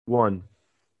One.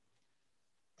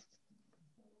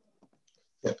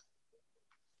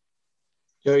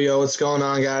 Yo, yo, what's going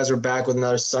on, guys? We're back with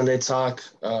another Sunday talk.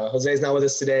 Jose's not with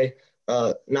us today.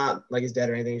 Not like he's dead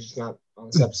or anything. He's just not on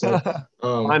this episode.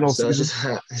 Final So it's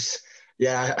season. just,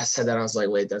 yeah, I said that. I was like,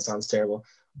 wait, that sounds terrible.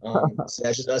 So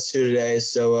that's just us two today.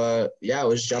 So, yeah,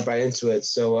 let's jump right into it.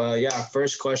 So, yeah,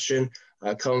 first question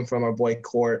coming from our boy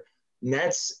Court.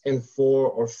 Nets in 4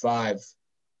 or 5.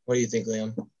 What do you think,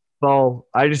 Liam? So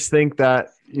I just think that,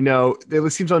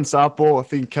 it seems unstoppable. I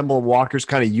think Kemba Walker's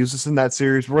kind of useless in that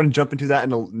series. We're going to jump into that in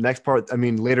the next part. I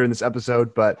mean, later in this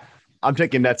episode, but I'm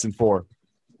taking Nets in four.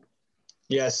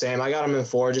 Yeah, Sam, I got them in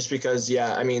 4 just because,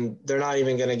 yeah, I mean, they're not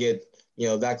even going to get,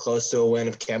 that close to a win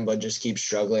if Kemba just keeps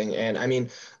struggling. And I mean,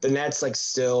 the Nets like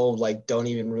still like don't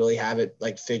even really have it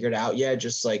like figured out yet.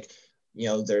 Just like,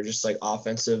 they're just like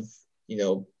offensive, you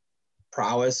know,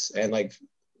 prowess. And like,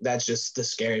 that's just the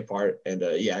scary part. And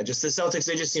yeah, just the Celtics,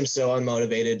 they just seem so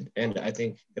unmotivated. And I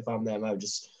think if I'm them, I would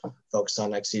just focus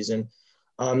on next season.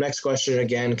 Next question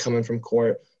again, coming from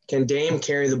Court. Can Dame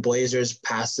carry the Blazers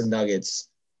past the Nuggets?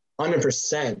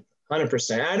 100%,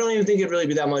 100%. I don't even think it'd really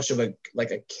be that much of a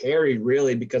carry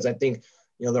really because I think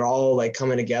they're all like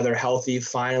coming together healthy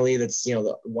finally. That's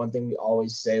the one thing we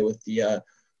always say with the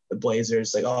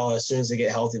Blazers, like, oh, as soon as they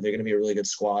get healthy, they're going to be a really good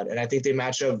squad. And I think they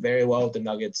match up very well with the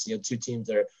Nuggets. Two teams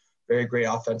that are very great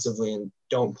offensively and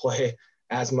don't play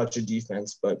as much of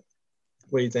defense. But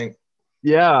what do you think?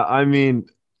 Yeah, I mean,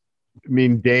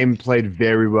 Dame played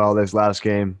very well this last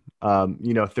game.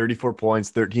 34 points,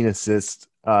 13 assists,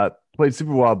 played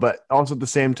super well, but also at the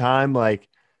same time, like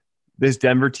this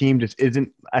Denver team just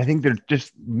isn't. I think they're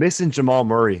just missing Jamal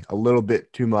Murray a little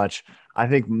bit too much. I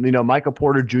think Michael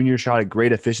Porter Jr. shot a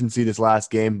great efficiency this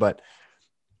last game, but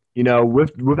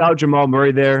without Jamal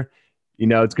Murray there,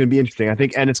 it's going to be interesting. I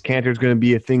think Ennis Cantor is going to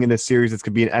be a thing in this series. That's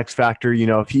going to be an X factor.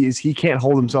 If he can't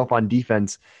hold himself on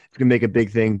defense, it's going to make a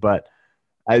big thing. But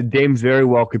Dame very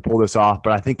well could pull this off.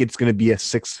 But I think it's going to be a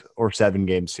 6 or 7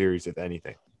 game series, if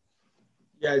anything.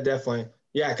 Yeah, definitely.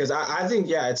 Yeah, because I think,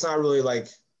 yeah, it's not really like,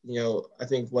 I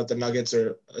think what the Nuggets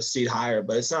are a seed higher,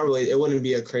 but it's not really, it wouldn't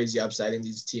be a crazy upside. And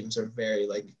these teams are very,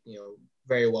 like,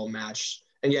 very well matched.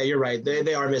 And yeah, you're right.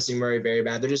 They are missing Murray very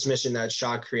bad. They're just missing that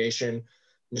shot creation,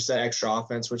 just that extra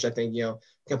offense, which I think,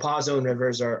 Campazzo and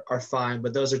Rivers are fine,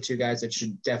 but those are two guys that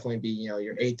should definitely be,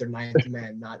 your eighth or ninth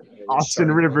man, not your Austin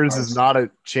starting point Rivers is guards. not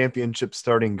a championship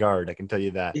starting guard. I can tell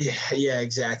you that. Yeah, yeah,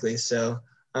 exactly. So,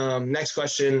 next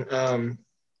question.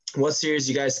 What series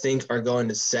you guys think are going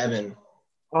to 7?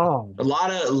 Oh, A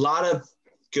lot of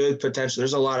good potential.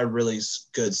 There's a lot of really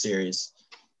good series.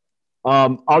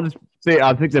 I'll just say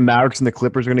I think the Mavericks and the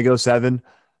Clippers are going to go 7.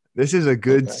 This is a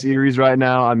good Okay. series right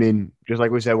now. I mean, just like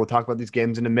we said, we'll talk about these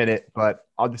games in a minute, but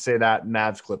I'll just say that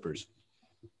Mavs Clippers.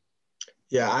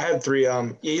 Yeah, I had 3.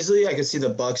 Easily I could see the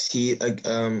Bucks Heat,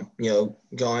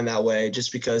 going that way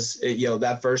just because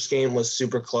that first game was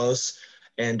super close,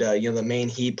 and the main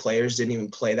Heat players didn't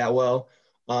even play that well.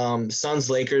 Suns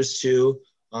Lakers too.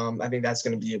 I think that's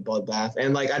going to be a bloodbath,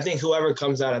 and like I think whoever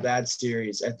comes out of that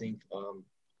series, I think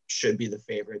should be the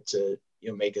favorite to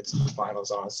make it to the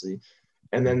finals, honestly.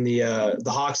 And then the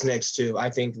Hawks Knicks too. I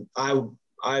think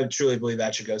I truly believe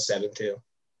that should go 7 too.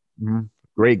 Mhm.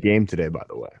 Great game today, by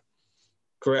the way.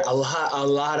 Correct. A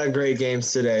lot of great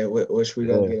games today, which we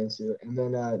don't Yeah. get into. And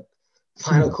then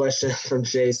final question from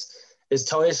Chase. Is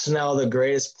Tony Snell the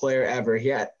greatest player ever?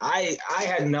 I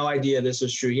had no idea this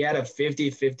was true. He had a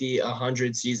 50-50,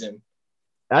 100 season.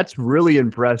 That's really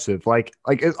impressive.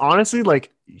 Honestly,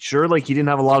 like sure, like he didn't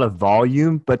have a lot of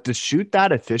volume, but to shoot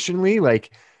that efficiently,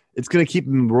 like it's gonna keep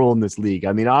him rolling this league.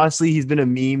 I mean, honestly, he's been a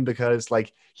meme because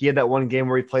like he had that one game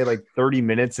where he played like 30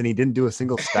 minutes and he didn't do a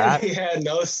single stat. He had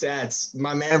no stats.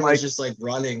 My And man was like just like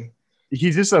running.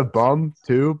 he's just a bum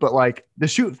too, but like to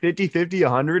shoot 50-50,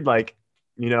 100, like,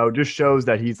 just shows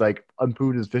that he's like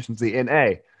improved his efficiency. And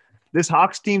hey, this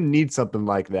Hawks team needs something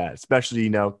like that, especially,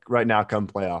 right now come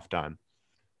playoff time.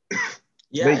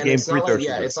 Yeah, Late and game it's free not throw like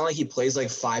yeah, shooter. it's not like he plays like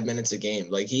 5 minutes a game.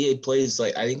 Like he plays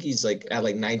like I think he's like at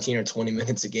like 19 or 20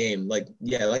 minutes a game. Like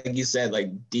yeah, like you said,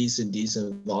 like decent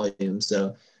volume.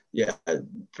 So yeah,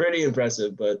 pretty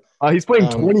impressive. But He's playing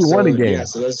 21 a so yeah, game.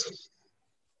 so that's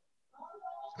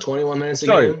 21 minutes a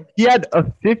Sorry, game. he had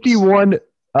a 51,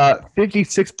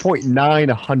 56.9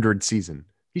 100 season.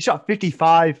 He shot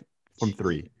 55 from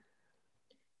three.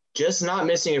 Just not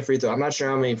missing a free throw. I'm not sure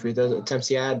how many free throw attempts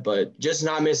he had, but just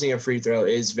not missing a free throw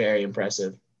is very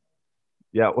impressive.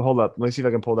 Yeah, well, hold up. Let me see if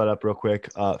I can pull that up real quick.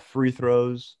 Free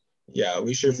throws. Yeah,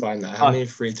 we should find that. How Uh, many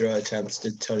free throw attempts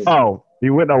did Tony? oh, he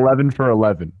went 11 for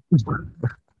 11.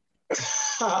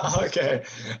 Okay,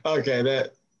 okay,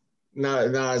 that.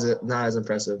 not as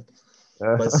impressive,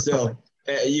 but still,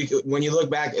 when you look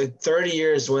back, 30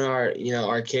 years when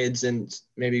our kids and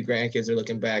maybe grandkids are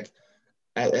looking back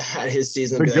at his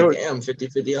season and the be like, goat, damn,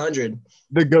 50, 100.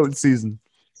 the goat season.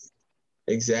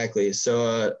 Exactly.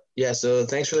 So yeah, so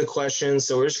thanks for the questions.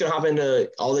 So we're just gonna hop into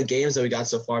all the games that we got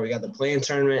so far. We got the play-in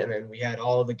tournament, and then we had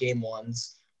all of the game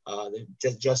ones.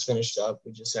 They just finished up.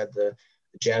 We just had the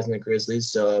Jazz and the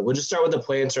Grizzlies. So we'll just start with the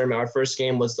play-in tournament. Our first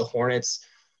game was the Hornets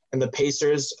and the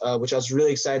Pacers, which I was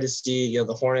really excited to see.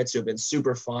 The Hornets, who have been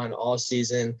super fun all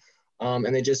season,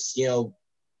 and they just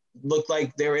looked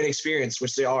like they were inexperienced,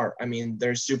 which they are. I mean,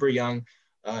 they're super young,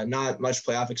 not much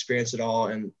playoff experience at all,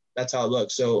 and that's how it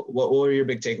looks. So what were your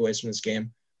big takeaways from this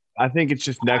game? I think it's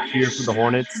just next year for the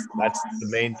Hornets. That's the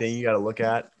main thing you got to look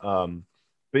at.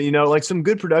 But like some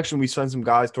good production. We signed some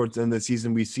guys towards the end of the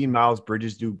season. We've seen Miles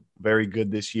Bridges do very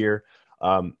good this year.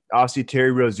 Obviously,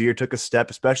 Terry Rozier took a step,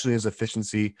 especially in his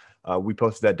efficiency. We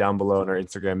posted that down below on our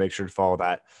Instagram. Make sure to follow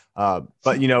that.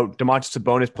 But Domantas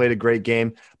Sabonis played a great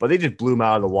game, but they just blew him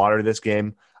out of the water this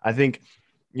game. I think,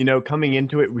 coming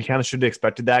into it, we kind of should have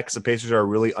expected that because the Pacers are a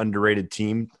really underrated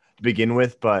team to begin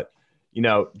with. But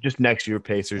just next year,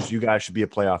 Pacers, you guys should be a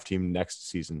playoff team next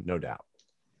season, no doubt.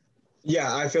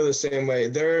 Yeah, I feel the same way.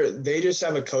 They just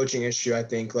have a coaching issue, I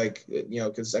think.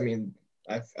 Because I mean,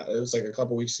 it was like a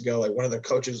couple weeks ago. Like one of the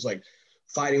coaches was like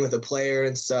fighting with a player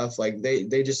and stuff. Like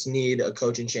they just need a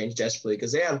coaching change desperately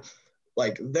because they have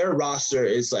their roster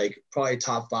is like probably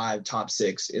top 5, top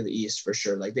 6 in the East for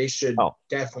sure. Like they should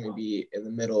definitely be in the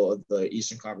middle of the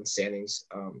Eastern Conference standings.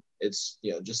 It's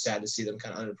just sad to see them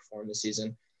kind of underperform this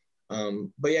season.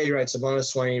 But yeah, you're right.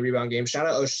 Sabonis 20 rebound game. Shout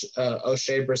out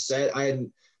O'Shea Brissett. I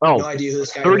had no idea who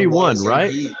this guy 31, was.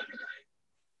 right?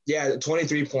 Yeah,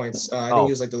 23 points. I think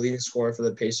he was like the leading scorer for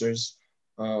the Pacers.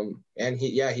 And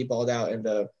he balled out. And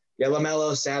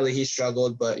LaMelo, sadly, he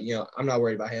struggled, but I'm not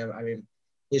worried about him. I mean,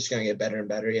 he's just gonna get better and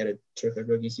better. He had a terrific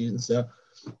rookie season. So,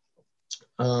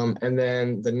 and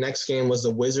then the next game was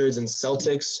the Wizards and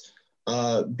Celtics.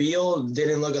 Beal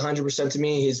didn't look 100% to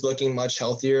me. He's looking much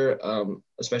healthier,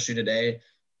 especially today,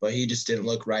 but he just didn't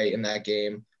look right in that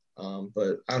game.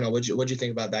 But I don't know. What'd you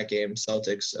think about that game,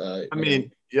 Celtics?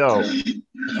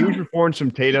 Huge performance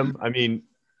from Tatum. I mean,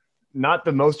 not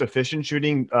the most efficient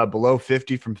shooting, below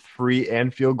 50 from free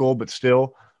and field goal, but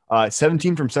still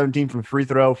 17 from 17 from free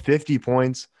throw, 50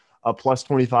 points, plus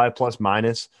 25, plus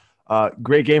minus.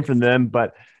 Great game from them,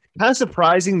 but kind of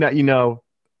surprising that,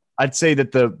 I'd say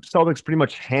that the Celtics pretty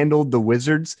much handled the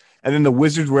Wizards, and then the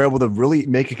Wizards were able to really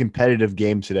make a competitive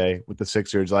game today with the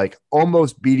Sixers, like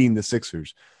almost beating the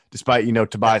Sixers, despite,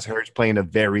 Tobias Harris playing a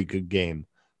very good game.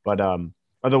 But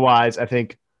otherwise,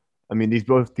 these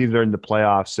both teams are in the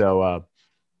playoffs, so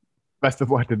best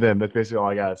of luck to them. That's basically all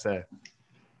I got to say.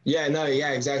 Yeah, no,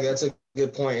 yeah, exactly. That's a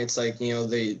good point. It's like,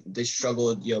 they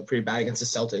struggled, pretty bad against the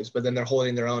Celtics, but then they're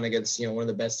holding their own against, one of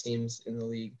the best teams in the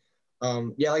league.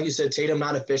 Like you said, Tatum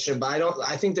not efficient, but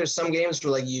I think there's some games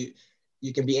where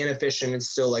you can be inefficient and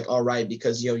still all right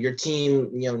because your team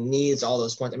needs all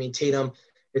those points. I mean,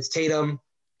 it's Tatum,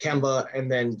 Kemba,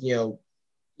 and then you're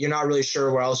not really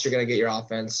sure where else you're gonna get your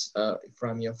offense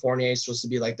from. Fournier is supposed to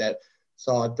be like that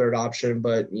solid third option,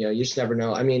 but you just never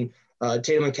know. I mean,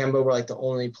 Tatum and Kemba were the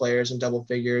only players in double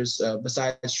figures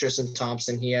besides Tristan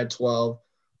Thompson. He had 12.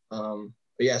 But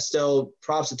yeah, still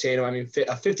props to Tatum. I mean,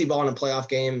 a 50 ball in a playoff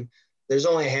game. There's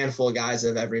only a handful of guys that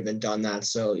have ever even done that.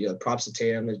 So, props to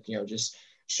Tatum, just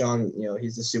showing,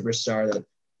 he's the superstar that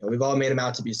we've all made him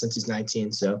out to be since he's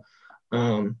 19. So,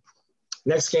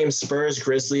 next game, Spurs,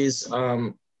 Grizzlies.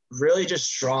 Really just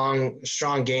strong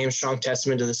game, strong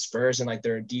testament to the Spurs and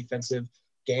their defensive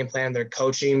game plan, their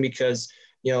coaching, because,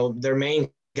 their main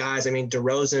guys, I mean,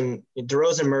 DeRozan,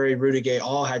 Murray, Rudy Gay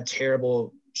all had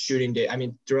terrible shooting day. I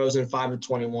mean, DeRozan 5 of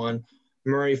 21.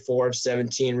 Murray 4 of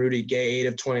 17, Rudy Gay 8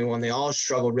 of 21. They all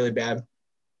struggled really bad,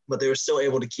 but they were still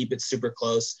able to keep it super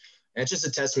close. And it's just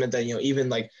a testament that,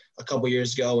 even a couple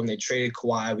years ago when they traded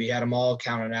Kawhi, we had them all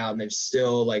counted out and they've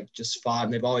still just fought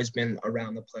and they've always been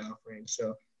around the playoff range.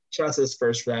 So shout out to the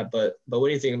Spurs for that. But what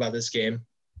do you think about this game?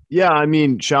 Yeah, I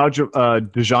mean, shout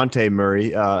out DeJounte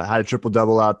Murray had a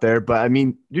triple-double out there. But, I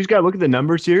mean, you just got to look at the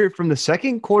numbers here. From the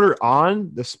second quarter on,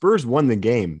 the Spurs won the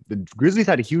game. The Grizzlies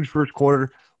had a huge first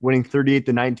quarter, winning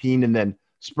 38-19, and then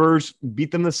Spurs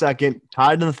beat them the second,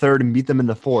 tied in the third, and beat them in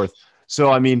the fourth. So,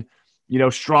 I mean,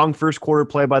 strong first quarter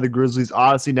play by the Grizzlies.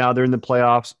 Obviously, now they're in the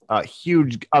playoffs.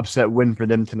 Huge upset win for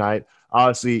them tonight.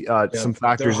 Obviously, some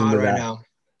factors into that. Now.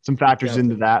 Some factors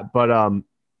into that. But,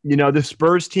 the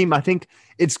Spurs team, I think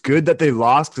it's good that they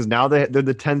lost because now they're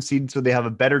the 10th seed, so they have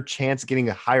a better chance of getting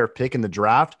a higher pick in the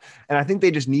draft. And I think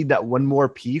they just need that one more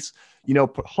piece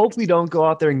hopefully don't go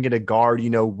out there and get a guard.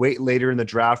 Wait later in the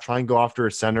draft, try and go after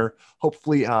a center.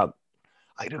 Hopefully, I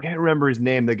can't remember his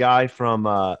name. The guy from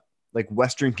like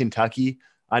Western Kentucky.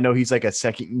 I know he's like a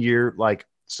second year like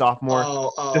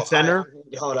sophomore. The center.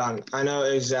 Hold on. I know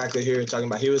exactly who you're talking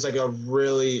about. He was like a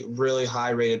really, really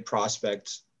high rated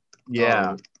prospect.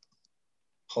 Yeah.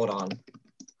 Hold on.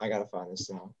 I gotta find this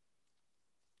now.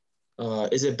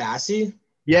 Is it Bassie?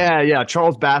 Yeah,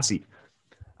 Charles Bassie.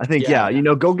 I think, yeah.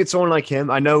 Go get someone like him.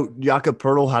 I know Jakob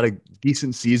Pertl had a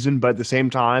decent season, but at the same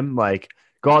time, like,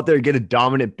 go out there and get a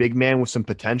dominant big man with some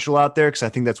potential out there, because I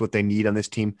think that's what they need on this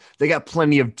team. They got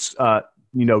plenty of,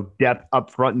 depth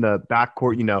up front in the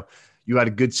backcourt. You had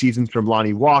a good season from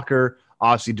Lonnie Walker,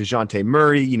 obviously DeJounte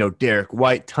Murray, Derek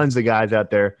White, tons of guys out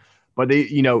there. But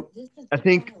I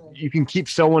think you can keep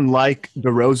someone like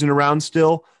DeRozan around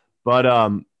still, but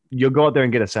you'll go out there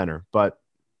and get a center. But,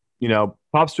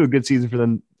 props to a good season for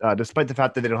them, despite the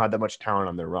fact that they don't have that much talent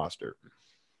on their roster.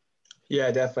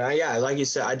 Yeah, definitely. Yeah, like you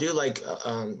said, I do like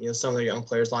some of the young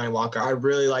players, Lonnie Walker. I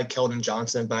really like Keldon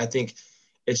Johnson, but I think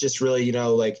it's just really,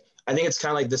 I think it's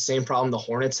kind of like the same problem the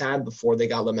Hornets had before they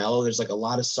got LaMelo. There's like a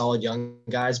lot of solid young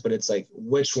guys, but it's like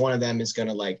which one of them is going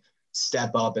to like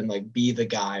step up and like be the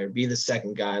guy or be the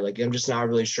second guy. Like I'm just not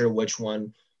really sure which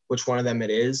one of them it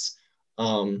is.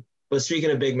 But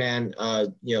speaking of big man,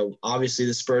 obviously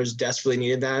the Spurs desperately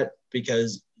needed that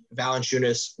because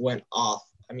Valanciunas went off.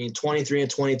 I mean, 23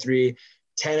 and 23,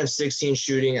 10 of 16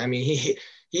 shooting. I mean,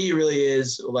 he really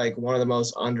is like one of the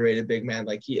most underrated big men.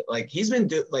 He's been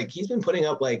putting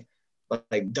up like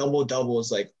double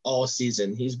doubles like all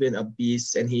season. He's been a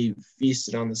beast and he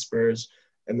feasted on the Spurs.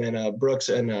 And then Brooks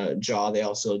and Ja, they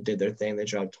also did their thing. They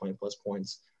dropped 20 plus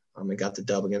points. And got the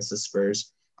dub against the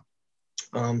Spurs.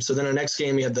 So then our next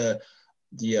game we had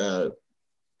the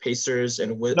Pacers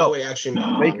and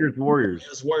Lakers Warriors. It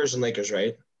was Warriors and Lakers,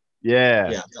 right? Yeah.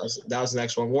 That was the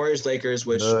next one. Warriors Lakers,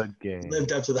 which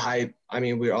lived up to the hype. I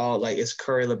mean, we all like it's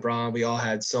Curry, LeBron. We all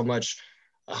had so much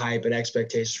hype and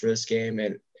expectations for this game,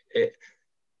 and it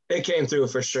came through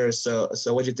for sure. So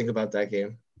what do you think about that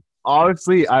game?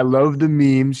 Honestly, I love the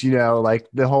memes. Like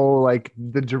the whole like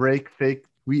the Drake fake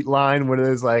tweet line when it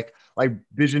was like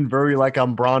Vision Burry like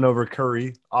I'm Braun over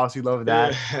Curry. Obviously love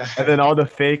that. Yeah. And then all the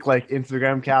fake like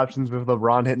Instagram captions with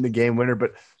LeBron hitting the game winner.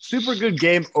 But super good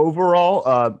game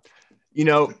overall.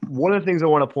 One of the things I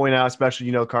want to point out,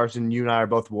 especially, Carson, you and I are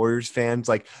both Warriors fans.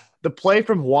 Like the play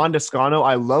from Juan Toscano,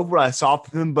 I love what I saw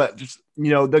from him, but just,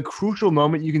 the crucial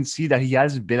moment you can see that he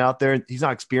hasn't been out there. He's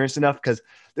not experienced enough because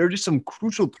there are just some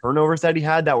crucial turnovers that he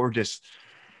had that were just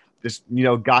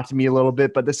got to me a little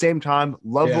bit. But at the same time,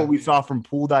 what we saw from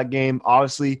Poole that game.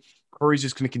 Obviously, Curry's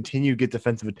just going to continue to get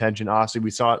defensive attention. Obviously,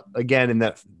 we saw it again in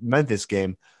that Memphis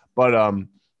game. But,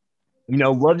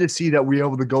 love to see that we're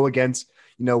able to go against,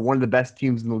 one of the best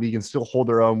teams in the league and still hold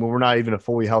our own when we're not even a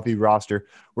fully healthy roster.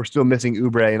 We're still missing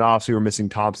Oubre, and obviously we're missing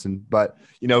Thompson. But,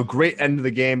 great end of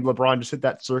the game. LeBron just hit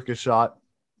that circus shot,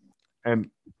 and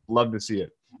love to see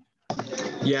it.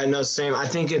 Yeah, no, same. I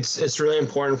think it's really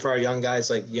important for our young guys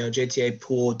like, JTA,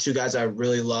 Poole, two guys I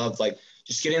really love, like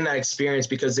just getting that experience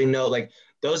because they know like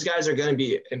those guys are going to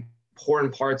be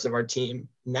important parts of our team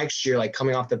next year, like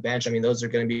coming off the bench. I mean, those are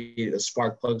going to be the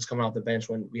spark plugs coming off the bench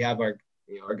when we have our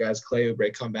guys, Clay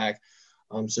Oubre, come back.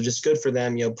 So just good for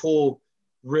them. Poole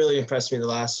really impressed me the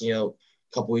last,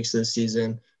 couple weeks of the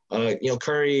season.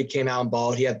 Curry came out and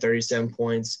balled. He had 37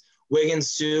 points.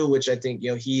 Wiggins too, which I think,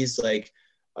 he's like,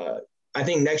 I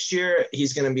think next year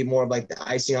he's going to be more of like the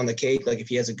icing on the cake. Like if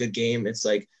he has a good game, it's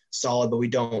like solid, but we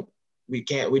don't need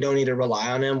to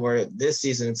rely on him. Where this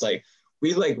season, it's like,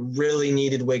 we like really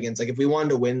needed Wiggins. Like if we wanted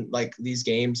to win like these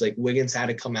games, like Wiggins had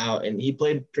to come out and he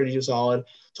played pretty solid,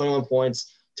 21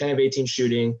 points, 10 of 18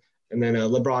 shooting. And then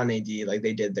LeBron and AD, like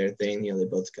they did their thing. They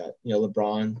both got,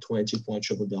 LeBron 22-point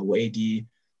triple-double, AD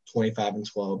 25 and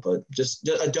 12, but just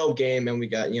a dope game. And we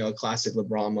got, a classic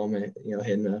LeBron moment,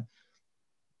 hitting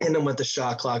them with the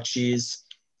shot clock cheese.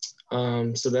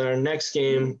 So then our next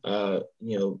game, to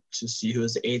see who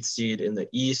is the 8th seed in the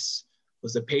East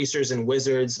was the Pacers and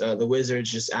Wizards. The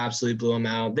Wizards just absolutely blew them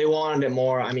out. They wanted it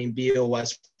more. I mean, Beal,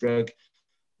 Westbrook,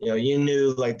 you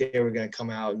knew like they were going to come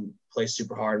out and play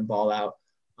super hard and ball out.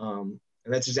 And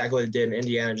that's exactly what it did. And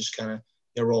Indiana just kind of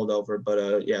rolled over.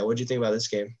 But what do you think about this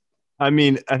game? I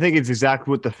mean, I think it's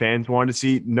exactly what the fans wanted to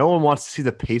see. No one wants to see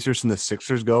the Pacers and the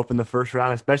Sixers go up in the first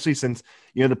round, especially since,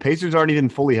 the Pacers aren't even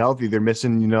fully healthy. They're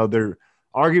missing, their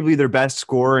arguably their best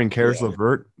scorer in Karis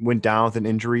LeVert went down with an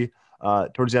injury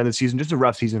towards the end of the season. Just a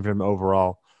rough season for him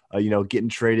overall. Getting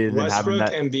traded Westbrook and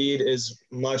having that. Embiid is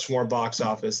much more box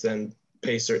office than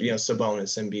Pacers,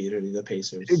 Sabonis and Embiid or the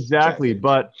Pacers Exactly. jacket.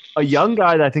 But a young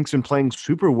guy that I think's been playing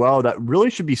super well that really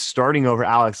should be starting over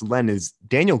Alex Len is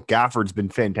Daniel Gafford's been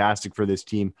fantastic for this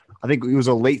team. I think he was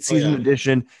a late Oh season yeah,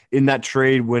 addition in that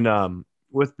trade when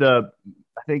with the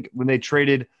I think when they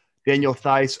traded Daniel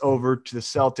Theis over to the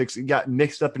Celtics, it got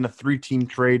mixed up in a 3-team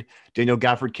trade. Daniel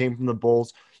Gafford came from the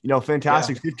Bulls. yeah,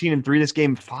 Fantastic 15-3 this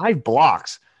game, 5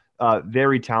 blocks.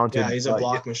 Very yeah. talented. He's a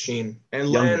block machine, and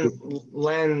Young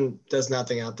Len does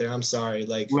nothing out there. I'm sorry,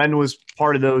 like Len was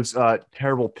part of those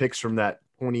terrible picks from that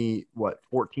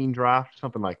 14 draft,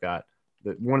 something like that.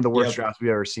 One of the worst yep, drafts we've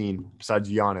ever seen besides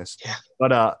Giannis. yeah,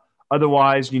 But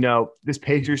otherwise, this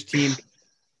Pacers team,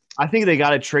 I think they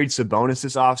got to trade Sabonis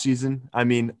this offseason. I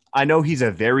mean, I know he's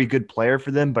a very good player for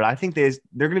them, but I think they're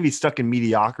going to be stuck in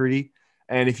mediocrity.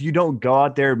 And if you don't go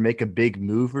out there and make a big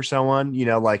move for someone,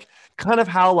 like kind of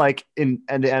how like in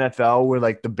the NFL where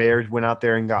like the Bears went out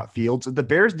there and got Fields. If the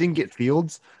Bears didn't get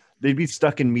Fields, they'd be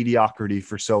stuck in mediocrity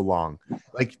for so long.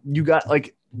 Like you got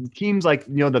like teams like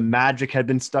the Magic had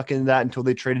been stuck in that until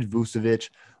they traded Vucevic.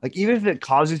 Like even if it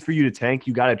causes for you to tank,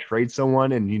 you got to trade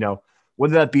someone, and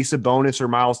whether that be Sabonis or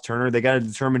Miles Turner, they got to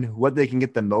determine what they can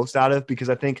get the most out of, because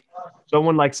I think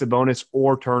someone like Sabonis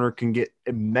or Turner can get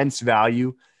immense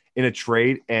value in a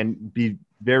trade and be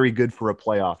very good for a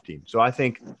playoff team. So I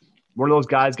think one of those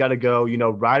guys got to go,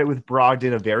 ride it with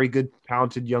Brogdon, a very good,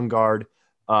 talented young guard.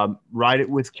 Ride it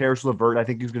with Karis LeVert. I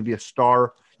think he's going to be a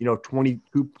star,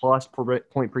 22 plus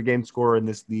point per game scorer in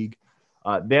this league.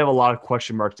 They have a lot of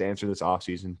question marks to answer this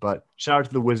offseason, but shout out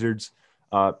to the Wizards.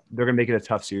 They're going to make it a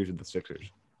tough series with the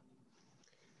Sixers.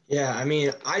 yeah. I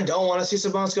mean, I don't want to see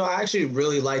Sabonis go. I actually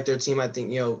really like their team. I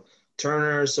think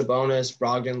Turner, Sabonis,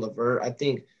 Brogdon, LeVert. I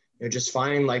think just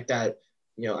find like that.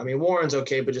 I mean, Warren's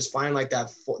okay, but just find like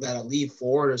that elite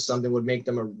forward or something would make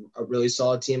them a really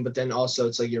solid team. But then also,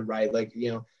 it's like you're right. Like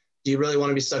do you really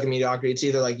want to be stuck in mediocrity? It's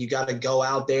either like you got to go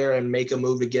out there and make a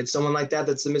move to get someone like that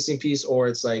that's the missing piece, or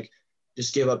it's like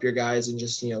just give up your guys and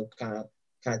just kind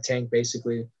of tank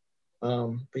basically.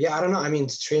 But yeah, I don't know. I mean,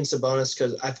 trade Sabonis,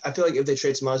 because I feel like if they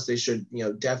trade Sabonis, they should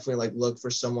definitely like look for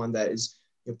someone that is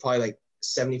probably like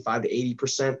 75 to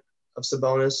 80% of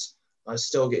Sabonis.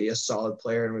 Still get you a solid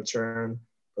player in return.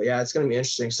 But yeah, it's going to be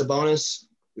interesting. Sabonis,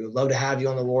 we would love to have you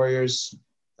on the Warriors.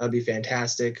 That'd be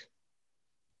fantastic.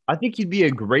 I think he'd be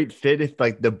a great fit if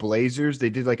like the Blazers, they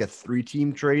did like a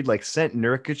 3-team trade, like sent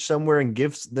Nurkic somewhere and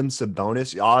gives them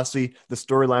Sabonis. Honestly, the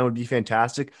storyline would be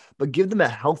fantastic, but give them a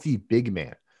healthy big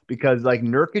man, because like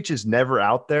Nurkic is never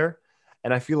out there.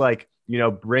 And I feel like,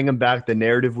 bring him back. The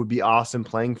narrative would be awesome,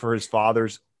 playing for his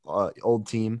father's old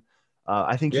team.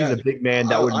 I think he's Yeah, a big man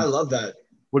that I love that.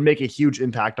 would make a huge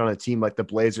impact on a team like the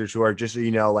Blazers, who are just,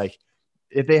 like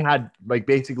if they had like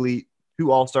basically 2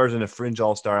 all-stars and a fringe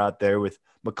all-star out there with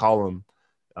McCollum,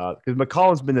 because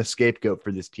McCollum's been the scapegoat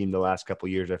for this team the last couple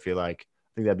of years. I feel like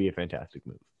I think that'd be a fantastic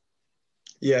move.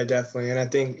 Yeah, definitely. And I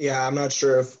think, I'm not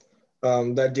sure if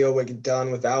that deal would get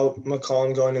done without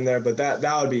McCollum going in there, but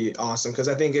that would be awesome, because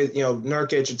I think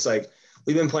Nurkic. It's like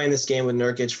we've been playing this game with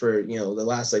Nurkic for the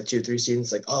last like 2-3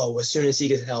 seasons. Like, oh, as soon as he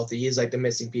gets healthy, he's like the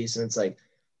missing piece, and it's like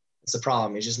it's a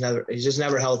problem. He's just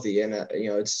never healthy, and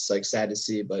it's like sad to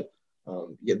see. But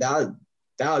yeah,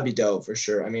 that would be dope for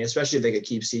sure. I mean, especially if they could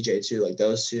keep CJ too, like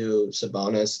those two,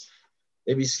 Sabonis.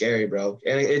 It'd be scary, bro.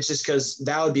 And it's just because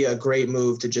that would be a great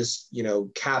move to just,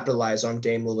 capitalize on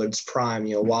Dame Lillard's prime,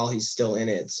 while he's still in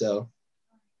it. So,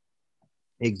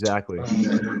 Exactly.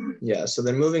 yeah. So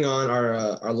then moving on,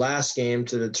 our last game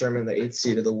to determine the 8th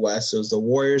seed of the West. So it was the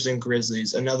Warriors and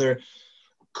Grizzlies. Another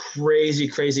crazy,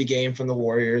 crazy game from the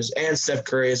Warriors and Steph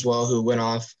Curry as well, who went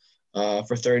off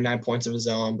for 39 points of his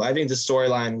own. But I think the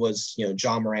storyline was,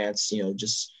 Ja Morant's,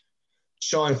 just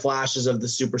showing flashes of the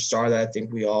superstar that I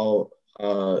think we all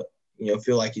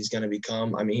feel like he's going to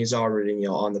become. I mean, he's already,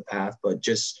 on the path, but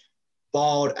just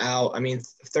balled out. I mean,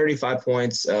 35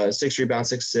 points, 6 rebounds,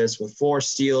 6 assists with 4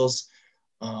 steals.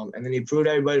 And then he proved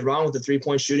everybody wrong with the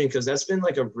 3-point shooting, because that's been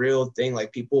like a real thing.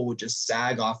 Like people would just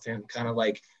sag off him, kind of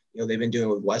like, they've been doing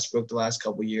with Westbrook the last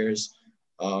couple of years.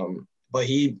 But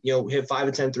he, hit 5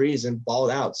 of 10 threes and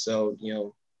balled out. So,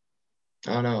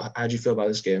 I don't know. How'd you feel about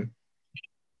this game?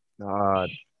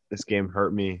 This game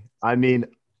hurt me. I mean,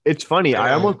 it's funny. I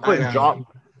I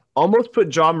almost put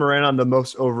John Moran on the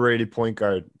most overrated point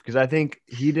guard, because I think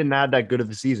he didn't have that good of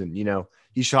a season.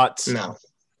 He shot No.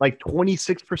 like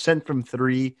 26% from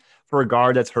 3 for a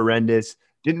guard. That's horrendous.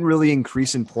 Didn't really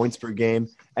increase in points per game.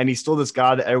 And he's still this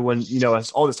guy that everyone,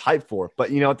 has all this hype for.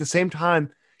 But, at the same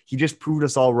time, he just proved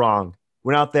us all wrong.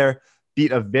 Went out there,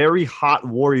 beat a very hot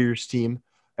Warriors team.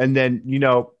 And then,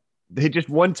 They just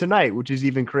won tonight, which is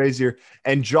even crazier.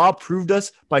 And Ja proved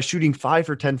us by shooting 5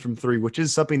 for 10 from three, which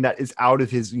is something that is out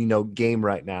of his game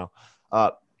right now.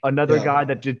 Uh, Another Yeah. guy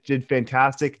that just did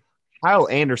fantastic, Kyle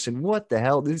Anderson. What the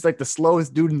hell? This is like the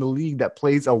slowest dude in the league that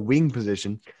plays a wing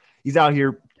position. He's out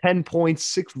here 10 points,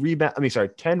 6 rebounds.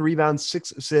 10 rebounds,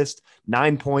 6 assists,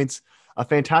 9 points. A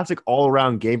fantastic all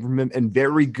around game from him and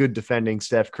very good defending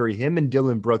Steph Curry. Him and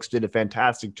Dylan Brooks did a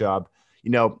fantastic job.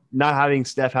 Not having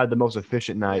Steph had the most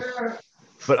efficient night.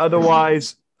 But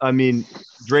otherwise,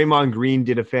 Draymond Green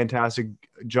did a fantastic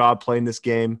job playing this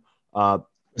game.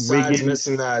 Besides Wiggins,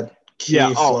 missing that yeah.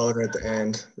 key Oh, floater at the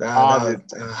end, obvious.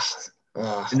 And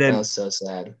that then was so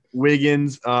sad.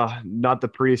 Wiggins, not the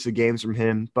prettiest of games from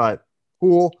him, but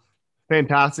cool,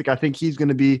 fantastic. I think he's going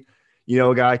to be,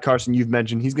 a guy, Carson, you've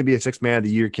mentioned, he's going to be a sixth man of the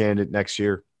year candidate next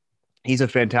year. He's a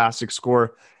fantastic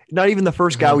scorer. Not even the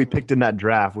first guy we picked in that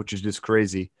draft, which is just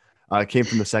crazy. Came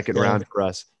from the second round for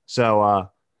us. So,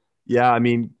 yeah,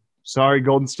 sorry,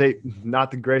 Golden State,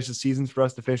 not the greatest seasons for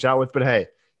us to finish out with. But hey,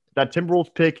 that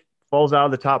Timberwolves pick falls out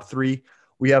of the top three.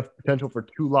 We have potential for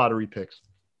 2 lottery picks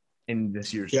in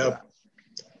this year's draft.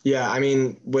 Yeah,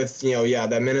 with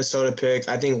that Minnesota pick,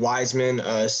 I think Wiseman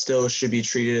still should be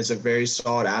treated as a very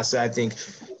solid asset. I think,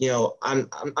 I'm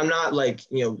not like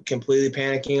completely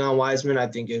panicking on Wiseman. I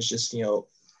think it's just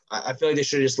I feel like they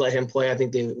should just let him play. I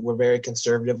think they were very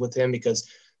conservative with him because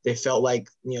they felt like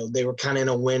they were kind of in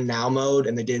a win now mode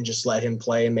and they didn't just let him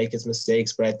play and make his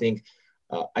mistakes. But I think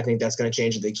that's going to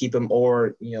change if they keep him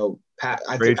or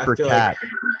I feel like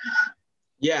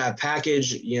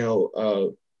package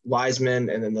Wiseman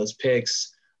and then those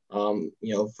picks,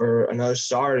 for another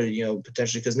star to,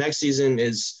 potentially, because next season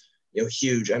is,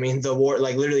 huge. The war,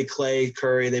 like literally Clay,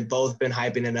 Curry, they've both been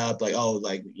hyping it up like,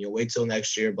 wait till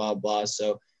next year, blah, blah.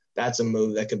 So that's a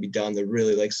move that could be done to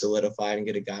really like solidify and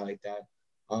get a guy like that.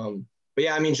 But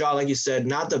yeah, John, like you said,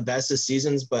 not the best of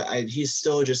seasons, but he's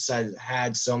still just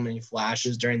had so many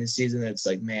flashes during the season that it's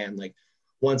like, man, like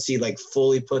once he like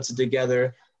fully puts it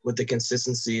together, with the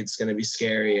consistency, it's going to be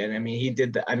scary. And he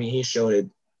did that. He showed it,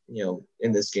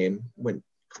 in this game, went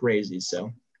crazy.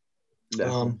 So,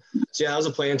 so yeah, that was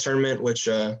a play-in tournament, which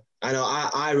I know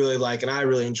I really like and I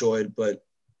really enjoyed, but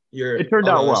it turned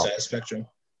out well. Side of the spectrum.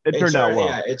 It turned out well.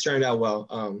 Yeah, it turned out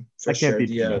well. For sure.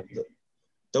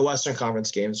 The Western Conference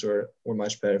games were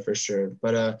much better for sure.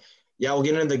 But yeah, we'll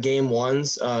get into the game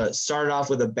ones. Started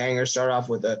off with a banger. Started off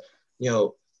with a,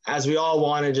 as we all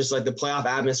wanted, just like the playoff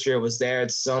atmosphere was there.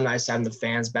 It's so nice having the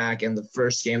fans back. And the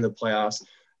first game of the playoffs,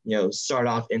 start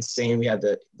off insane. We had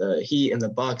the Heat and the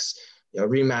Bucks,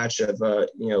 rematch of,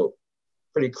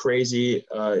 pretty crazy,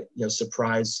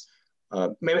 surprise.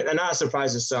 Maybe not a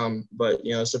surprise to some, but,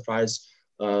 surprise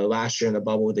last year in the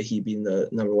bubble with the Heat being the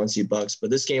number 1 seed Bucks.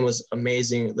 But this game was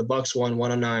amazing. The Bucks won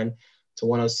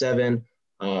 109-107.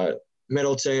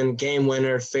 Middleton, game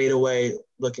winner, fadeaway,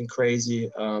 looking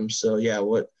crazy. So yeah,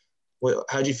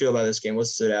 how'd you feel about this game? What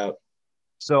stood out?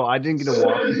 So I didn't get to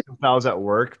watch it because I was at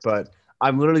work, but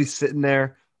I'm literally sitting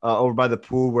there over by the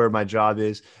pool where my job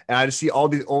is, and I just see all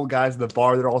these old guys in the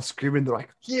bar. They're all screaming. They're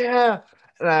like, "Yeah!"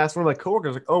 And I asked one of my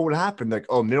coworkers, like, "Oh, what happened?" Like,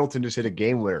 "Oh, Middleton just hit a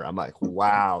game winner." I'm like,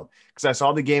 "Wow!" Because I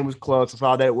saw the game was close. I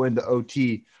saw that it went to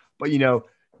OT, but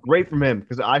great from him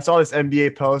because I saw this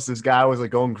NBA post. This guy was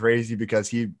like going crazy because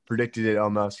he predicted it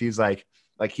almost. He's like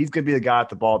he's gonna be the guy at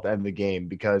the ball at the end of the game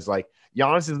because like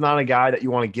Giannis is not a guy that you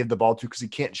want to give the ball to because he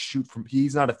can't shoot from.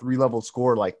 He's not a 3-level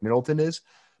scorer like Middleton is.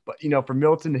 But for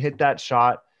Middleton to hit that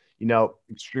shot,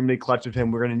 extremely clutch of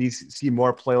him. We're gonna need to see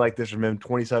more play like this from him.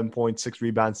 27 points, 6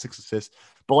 rebounds, 6 assists.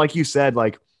 But like you said,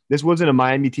 like this wasn't a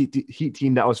Miami Heat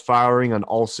team that was firing on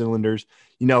all cylinders.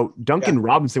 Duncan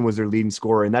Robinson was their leading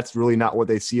scorer, and that's really not what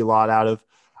they see a lot out of.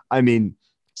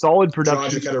 Solid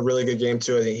production. Dragic had a really good game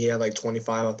too. I think he had like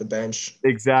 25 off the bench.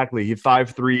 Exactly. He had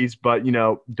 5 threes, but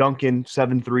Duncan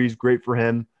 7 threes, great for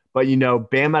him. But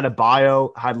Bam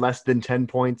Adebayo had less than 10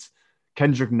 points.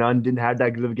 Kendrick Nunn didn't have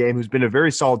that good of a game, who's been a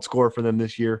very solid scorer for them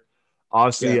this year.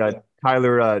 Obviously,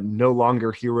 Tyler, no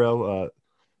longer hero,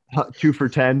 2 for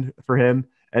 10 for him.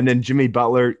 And then Jimmy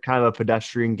Butler, kind of a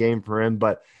pedestrian game for him.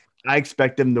 But I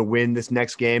expect them to win this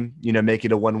next game, make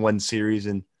it a 1-1 series.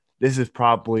 And this is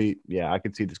probably, I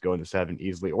could see this going to 7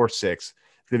 easily or 6. It's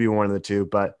going to be one of the two.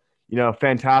 But,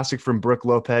 fantastic from Brook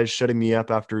Lopez shutting me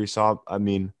up after he saw,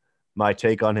 my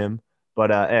take on him. But,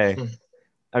 hey,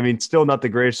 still not the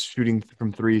greatest shooting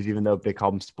from threes, even though they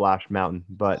call him Splash Mountain.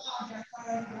 But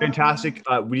fantastic.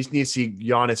 We just need to see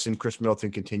Giannis and Chris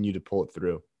Middleton continue to pull it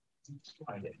through.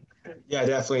 Yeah,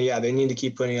 definitely. Yeah, they need to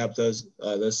keep putting up those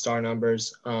star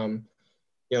numbers.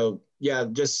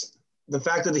 Just the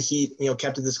fact that the Heat,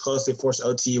 kept it this close, they forced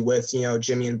OT with,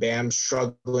 Jimmy and Bam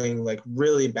struggling like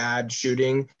really bad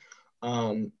shooting.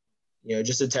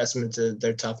 Just a testament to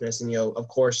their toughness. And, of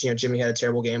course, Jimmy had a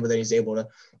terrible game, but then he's able to,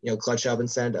 clutch up and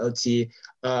send OT.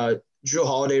 Drew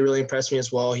Holiday really impressed me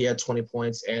as well. He had 20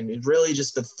 points, and really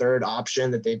just the third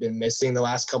option that they've been missing the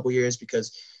last couple years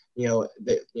because,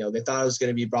 they thought it was going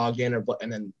to be Brogdon,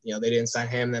 and then, they didn't sign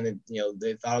him. Then,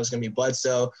 they thought it was going to be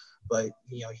Bledsoe, but,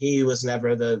 he was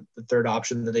never the third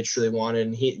option that they truly wanted.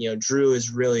 And Drew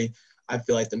is really, I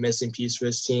feel like, the missing piece for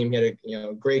his team. He had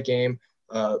a great game.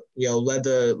 Led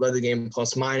the game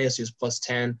plus minus. He was plus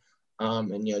 10,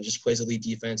 and just plays elite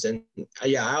defense. And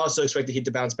I also expect the Heat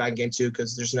to bounce back in game 2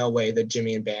 because there's no way that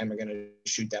Jimmy and Bam are going to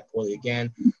shoot that poorly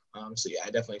again. I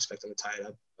definitely expect them to tie it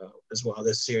up as well.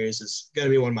 This series is going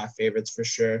to be one of my favorites for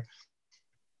sure.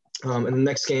 And the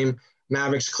next game,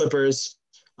 Mavericks Clippers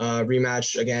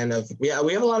rematch again. We have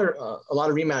a lot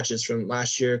of rematches from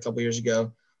last year, a couple years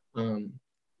ago.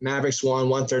 Mavericks won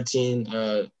 113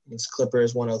 against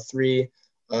Clippers 103.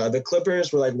 The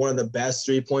Clippers were like one of the best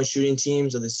 3-point shooting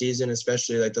teams of the season,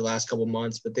 especially like the last couple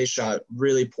months, but they shot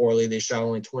really poorly. They shot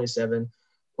only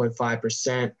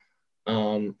 27.5%.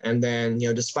 And then,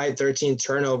 despite 13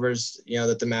 turnovers,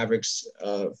 that the Mavericks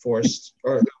forced,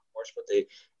 or not forced, but they,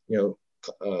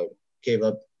 gave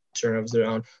up turnovers their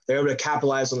own. They were able to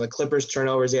capitalize on the Clippers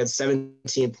turnovers. They had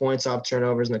 17 points off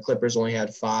turnovers, and the Clippers only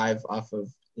had 5 off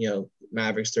of,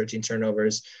 Mavericks 13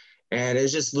 turnovers. And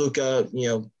it's just Luka,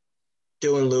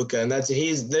 doing Luka, and this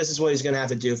is what he's going to have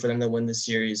to do for them to win this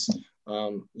series,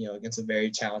 against a very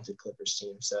talented Clippers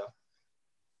team. So,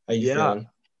 how you feeling?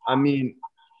 I mean,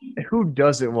 who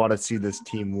doesn't want to see this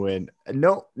team win?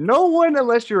 No one,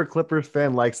 unless you're a Clippers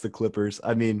fan, likes the Clippers.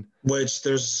 I mean, which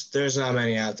there's not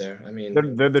many out there. I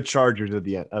mean, they're the Chargers of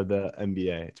the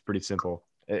NBA. It's pretty simple.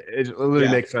 It literally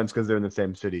makes sense because they're in the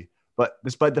same city. But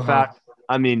despite the fact,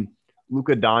 I mean,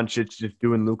 Luka Doncic just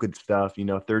doing Luka stuff.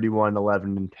 31,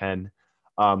 11, and 10.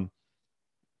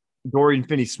 Dorian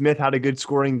Finney-Smith had a good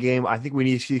scoring game. I think we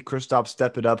need to see Kristaps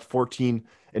step it up, 14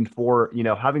 and 4.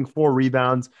 Having 4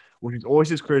 rebounds, which is always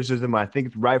his criticism. I think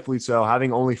it's rightfully so.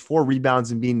 Having only 4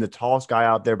 rebounds and being the tallest guy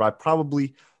out there by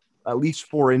probably at least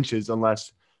 4 inches,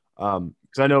 unless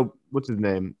because I know what's his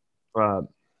name, Zubac.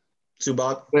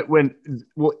 When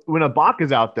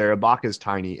Ibaka's out there, Ibaka's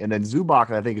tiny, and then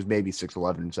Zubac I think is maybe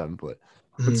 6'11" and 7 foot.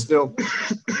 But still,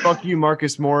 fuck you,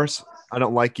 Marcus Morris. I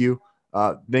don't like you.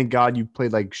 Thank God you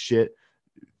played like shit.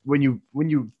 When you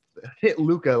hit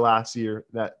Luka last year,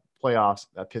 that playoffs,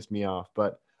 that pissed me off.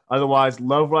 But otherwise,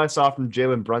 love what I saw from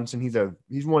Jalen Brunson. He's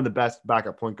one of the best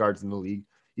backup point guards in the league.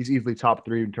 He's easily top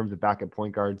 3 in terms of backup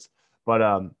point guards. But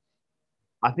I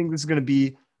think this is going to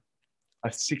be a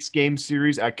 6-game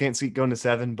series. I can't see it going to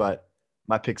 7, but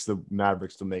my pick's the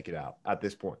Mavericks to make it out at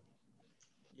this point.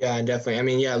 Yeah, definitely. I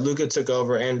mean, Luka took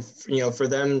over, and for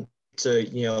them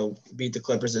to beat the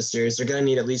Clippers this series, they're going to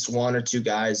need at least 1 or 2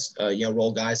 guys,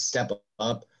 role guys, step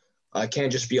up.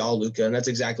 Can't just be all Luka, and that's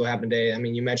exactly what happened today. I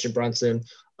mean, you mentioned Brunson,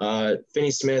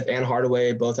 Finney-Smith, and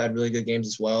Hardaway both had really good games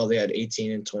as well. They had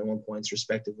 18 and 21 points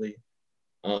respectively.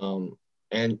 And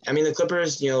I mean, the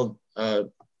Clippers,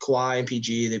 Kawhi and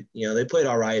PG, they played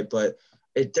all right, but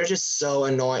they're just so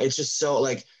annoying. It's just so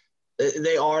like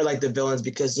they are like the villains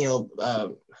because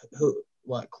Kawhi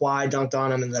dunked on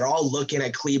them and they're all looking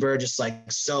at Kleber just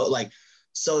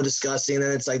so disgusting. And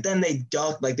then it's like then they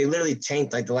duck, like they literally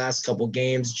tanked like the last couple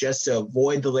games just to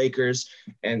avoid the Lakers,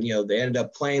 and they ended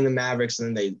up playing the Mavericks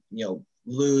and then they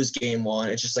lose game 1.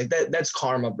 It's just like that's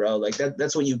karma, bro. Like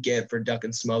that's what you get for duck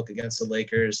and smoke against the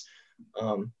Lakers.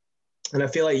 And I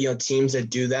feel like, teams that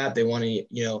do that, they want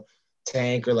to,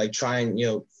 tank or like try and,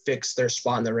 fix their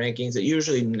spot in the rankings. It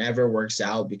usually never works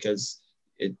out because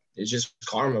it's just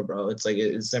karma, bro. It's like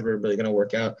it's never really going to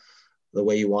work out the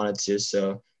way you want it to.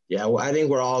 So, yeah, I think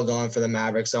we're all going for the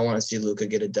Mavericks. I want to see Luka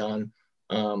get it done.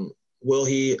 Will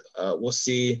he? We'll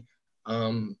see.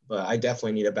 But I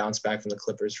definitely need a bounce back from the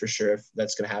Clippers for sure if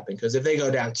that's going to happen. Because if they go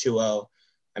down 2-0,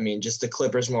 I mean, just the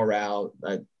Clippers morale,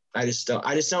 I just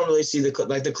don't really see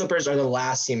the Clippers are the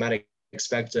last team I'd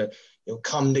expect to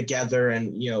come together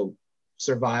and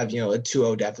survive a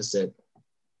 2-0 deficit.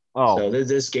 Oh, so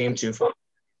this game 2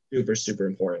 super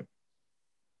important.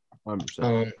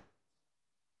 100%.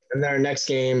 And then our next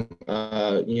game, we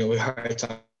already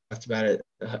talked about it,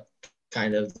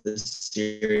 kind of this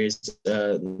series.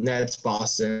 Nets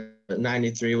Boston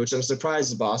 93, which I'm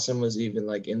surprised Boston was even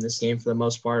like in this game for the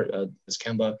most part. As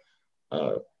Kemba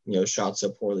shot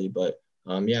so poorly. But,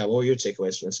 what were your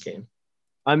takeaways from this game?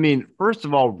 I mean, first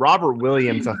of all, Robert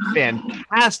Williams, a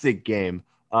fantastic game.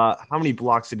 How many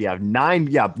blocks did he have? Nine.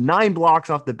 Yeah, 9 blocks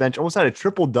off the bench. Almost had a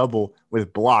triple double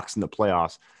with blocks in the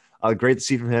playoffs. Great to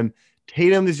see from him.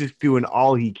 Tatum is just doing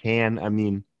all he can. I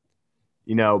mean,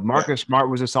 Yeah. Marcus Smart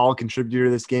was a solid contributor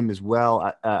to this game as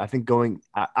well. I think going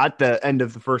at the end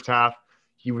of the first half,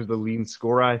 he was the leading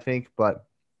scorer, I think. But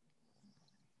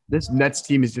this Nets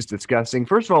team is just disgusting.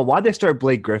 First of all, why'd they start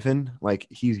Blake Griffin? Like,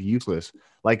 he's useless.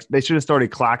 Like, they should have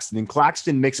started Claxton. And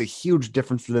Claxton makes a huge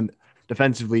difference for them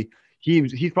defensively.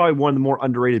 He's probably one of the more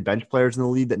underrated bench players in the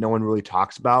league that no one really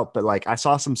talks about. But, like, I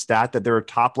saw some stat that they're a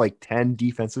top, like, 10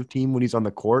 defensive team when he's on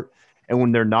the court. And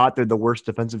when they're not, they're the worst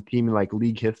defensive team in, like,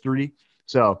 league history.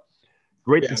 So,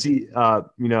 great to Yeah. see,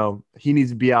 he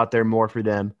needs to be out there more for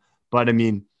them. But, I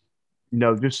mean,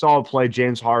 just solid play.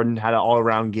 James Harden had an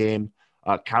all-around game.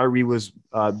 Kyrie was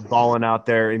balling out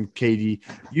there in KD.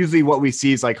 Usually what we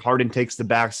see is like Harden takes the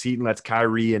back seat and lets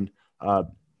Kyrie and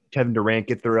Kevin Durant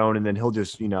get their own, and then he'll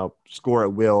just, score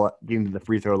at will, getting to the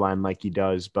free throw line like he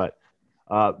does. But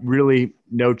really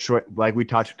no choice. Like we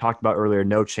talked about earlier,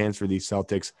 no chance for these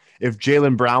Celtics. If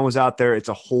Jaylen Brown was out there, it's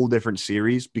a whole different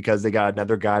series because they got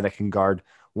another guy that can guard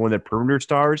one of the perimeter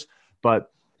stars.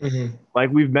 But Mm-hmm.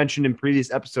 like we've mentioned in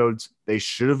previous episodes, they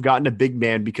should have gotten a big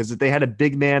man because if they had a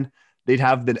big man, they'd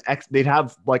have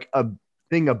like a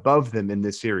thing above them in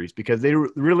this series because they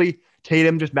really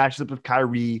Tatum just matches up with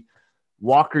Kyrie.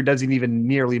 Walker doesn't even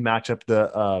nearly match up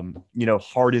the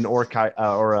Harden or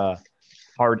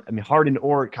Harden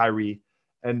or Kyrie,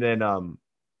 and then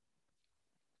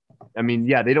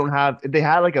they don't have. If they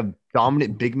had like a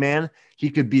dominant big man, he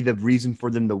could be the reason for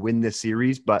them to win this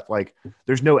series. But like,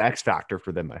 there's no X factor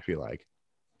for them. I feel like.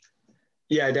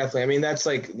 Yeah, definitely. I mean, that's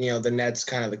like, the Nets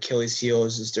kind of Achilles heel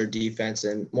is just their defense,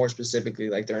 and more specifically,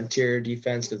 like their interior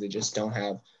defense, because they just don't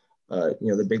have,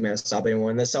 the big man to stop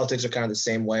anyone. The Celtics are kind of the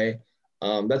same way.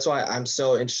 That's why I'm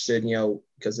so interested,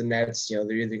 because the Nets,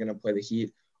 they're either going to play the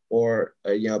Heat or,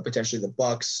 potentially the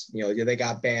Bucks. They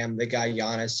got Bam, they got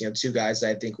Giannis, two guys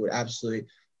that I think would absolutely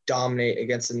dominate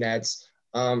against the Nets.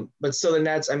 But still, the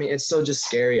Nets, I mean, it's still just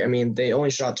scary. I mean, they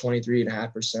only shot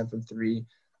 23.5% from three.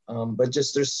 But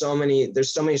just there's so many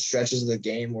stretches of the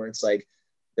game where it's like,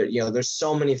 there's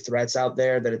so many threats out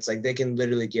there that it's like they can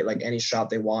literally get like any shot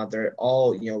they want. They're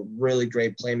all, really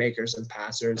great playmakers and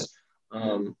passers.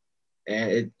 And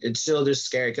it's still just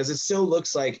scary because it still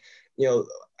looks like,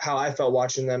 how I felt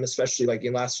watching them, especially like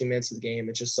in the last few minutes of the game.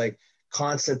 It's just like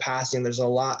constant passing. There's a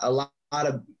lot of,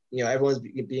 everyone's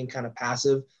being kind of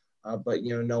passive, but,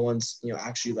 no one's,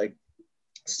 actually like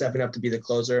stepping up to be the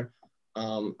closer.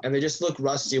 And they just look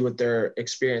rusty with their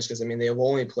experience because, I mean, they've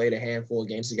only played a handful of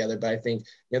games together. But I think,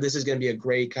 this is going to be a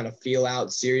great kind of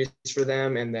feel-out series for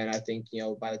them. And then I think,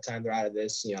 by the time they're out of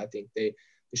this, I think they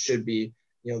should be,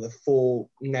 the full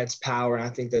Nets power. And I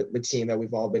think that the team that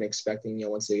we've all been expecting,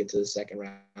 once they get to the second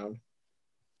round.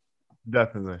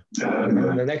 Definitely.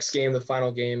 The next game, the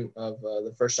final game of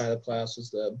the first night of the playoffs was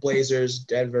the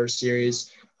Blazers-Denver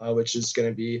series, which is going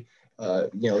to be,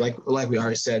 like we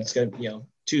already said, it's going to be,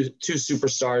 two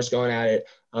superstars going at it.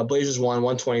 Blazers won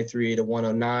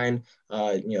 123-109.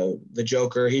 The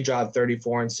Joker, he dropped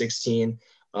 34 and 16.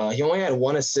 He only had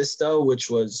one assist though, which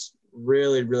was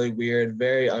really, really weird,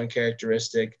 very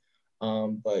uncharacteristic.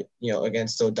 But again,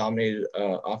 still dominated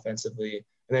offensively.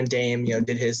 And then Dame,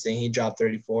 did his thing. He dropped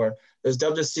 34. It was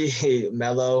dope to see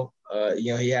Melo.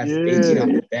 He had 18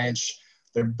 on the bench.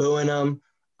 They're booing him,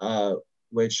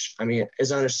 which I mean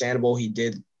is understandable. He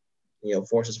did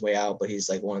force his way out, but he's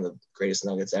like one of the greatest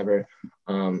Nuggets ever.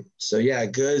 So yeah,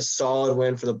 good, solid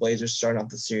win for the Blazers starting off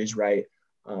the series right.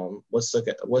 What stood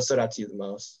out to you the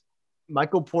most?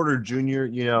 Michael Porter Jr.,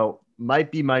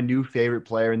 might be my new favorite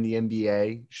player in the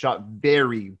NBA. Shot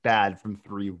very bad from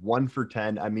three, 1 for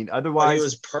 10. I mean, otherwise, he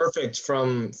was perfect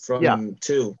from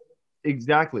two.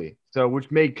 Exactly. So, which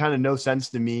made kind of no sense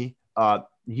to me.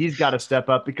 He's got to step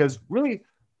up because really,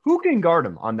 who can guard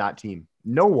him on that team?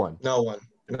 No one. No one.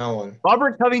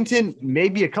 Robert Covington,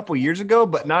 maybe a couple years ago,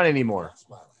 but not anymore.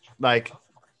 Like,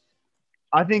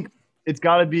 I think it's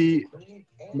got to be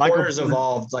Porter's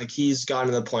evolved. Like, he's gotten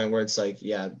to the point where it's like,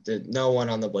 no one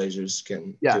on the Blazers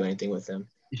can do anything with him.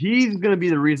 He's going to be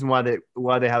the reason why they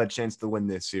have a chance to win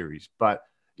this series. But,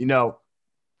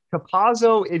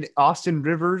 Campazzo and Austin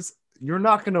Rivers, you're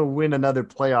not going to win another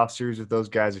playoff series with those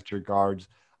guys at your guards.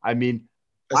 I mean,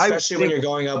 especially when you're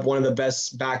going up one of the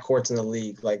best backcourts in the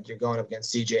league, like you're going up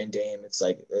against CJ and Dame. It's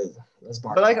like,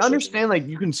 but I understand like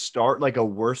you can start like a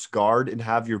worse guard and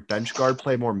have your bench guard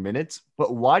play more minutes.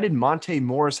 But why did Monte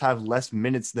Morris have less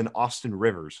minutes than Austin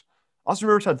Rivers? Austin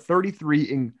Rivers had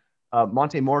 33 and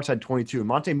Monte Morris had 22.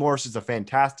 Monte Morris is a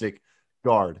fantastic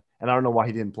guard, and I don't know why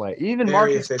he didn't play. Even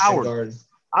very Marcus Howard. guard.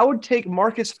 I would take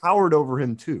Marcus Howard over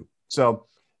him too. So it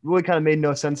really kind of made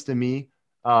no sense to me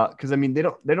because I mean they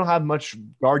don't have much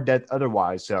guard depth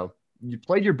otherwise. So you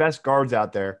played your best guards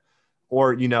out there,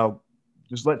 or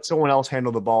just let someone else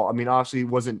handle the ball. I mean, obviously it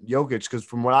wasn't Jokic because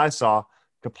from what I saw,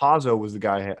 Capazzo was the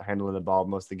guy handling the ball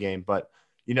most of the game. But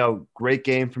great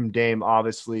game from Dame,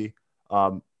 obviously.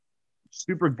 Um,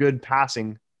 Super good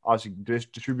passing, obviously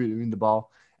distributing the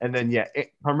ball. And then,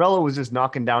 Carmelo was just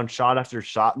knocking down shot after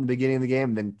shot in the beginning of the game,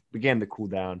 and then began to cool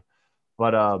down.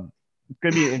 But it's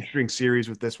going to be an interesting series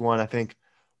with this one. I think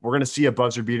we're going to see a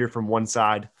buzzer beater from one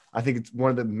side. I think it's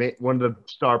one of the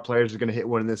star players is going to hit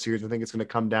one in this series. I think it's going to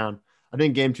come down. I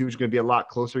think game 2 is going to be a lot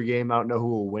closer game. I don't know who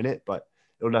will win it, but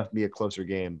it'll definitely be a closer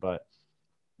game. But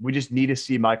we just need to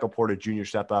see Michael Porter Jr.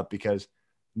 step up because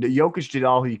Jokic did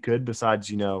all he could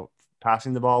besides,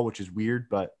 passing the ball, which is weird,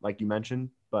 but like you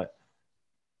mentioned, but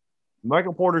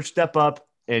Michael Porter step up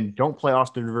and don't play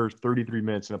Austin Rivers 33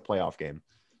 minutes in a playoff game.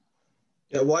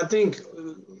 Yeah, well, I think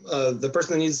the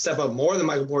person that needs to step up more than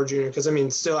Michael Porter Jr. because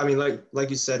like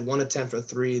you said, 1 of 10 for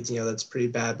threes, that's pretty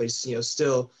bad, but he's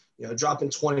still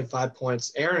dropping 25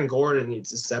 points. Aaron Gordon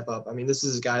needs to step up. I mean, this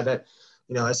is a guy that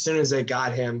as soon as they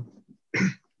got him, I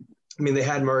mean, they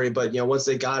had Murray, but once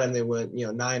they got him, they went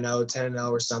 9-0,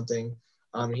 10-0 or something.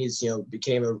 He's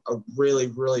became a really,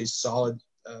 really solid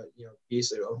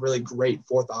piece, a really great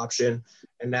fourth option,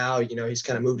 and now he's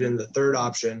kind of moved into the third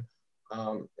option.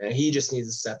 And he just needs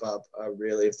to step up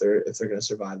really if they're going to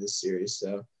survive this series.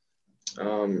 So,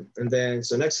 and then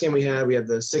next game we have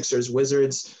the Sixers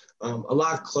Wizards, a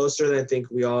lot closer than I think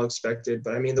we all expected.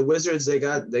 But I mean the Wizards they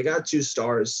got 2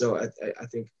 stars, so I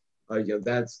think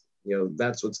that's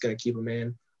what's going to keep them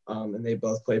in. And they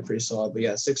both played pretty solid. But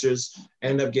yeah, Sixers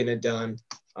end up getting it done.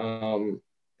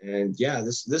 And yeah,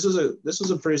 this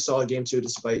was a pretty solid game too,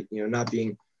 despite not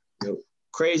being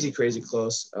crazy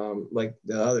close like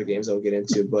the other games I'll get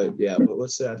into. But yeah,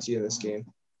 what stood out to you in this game?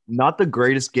 Not the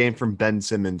greatest game from Ben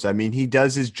Simmons. I mean, he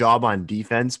does his job on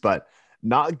defense, but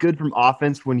not good from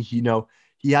offense when he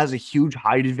has a huge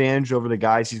height advantage over the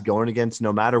guys he's going against,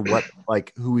 no matter what,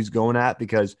 like who he's going at,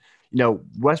 because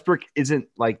Westbrook isn't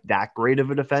like that great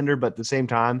of a defender, but at the same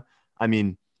time, I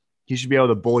mean, he should be able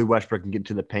to bully Westbrook and get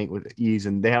to the paint with ease,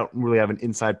 and they don't really have an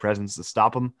inside presence to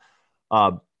stop him.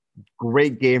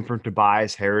 Great game from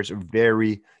Tobias Harris.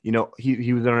 Very, he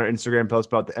was on our Instagram post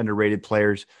about the underrated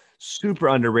players. Super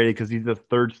underrated because he's the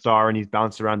 3rd star and he's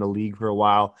bounced around the league for a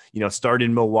while. Started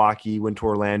in Milwaukee, went to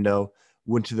Orlando,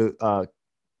 went to the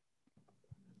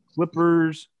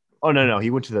Clippers. Oh, no. He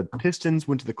went to the Pistons,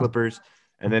 went to the Clippers,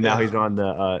 and then now he's on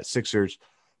the Sixers.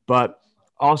 But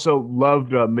also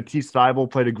loved Matisse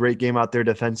Thybulle, played a great game out there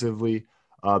defensively.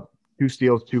 2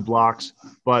 steals, 2 blocks.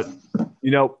 But,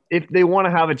 if they want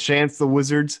to have a chance, the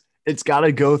Wizards, it's got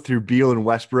to go through Beal and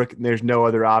Westbrook, and there's no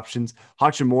other options.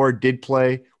 Hachimura did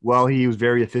play well. He was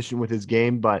very efficient with his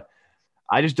game, but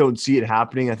I just don't see it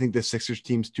happening. I think the Sixers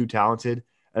team's too talented.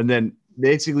 And then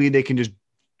basically they can just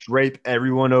drape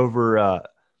everyone over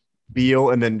Beal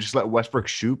and then just let Westbrook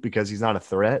shoot because he's not a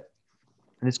threat.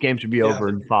 And this game should be over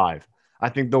in 5. I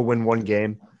think they'll win one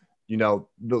game.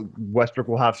 The Westbrook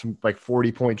will have some like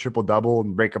 40-point triple-double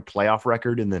and break a playoff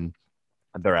record, and then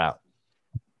they're out.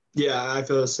 Yeah, I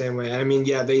feel the same way. I mean,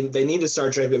 yeah, they need to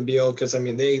start draping Beal because, I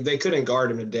mean, they couldn't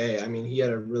guard him today. I mean, he had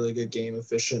a really good game,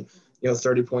 efficient,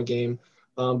 30-point game.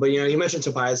 But, you mentioned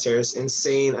Tobias Harris,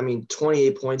 insane. I mean,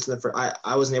 28 points in the first –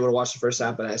 I wasn't able to watch the first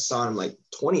half, but I saw him, like,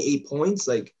 28 points,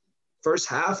 like, first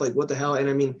half. Like, what the hell? And,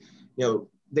 I mean,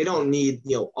 they don't need,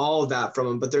 all of that from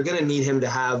him, but they're going to need him to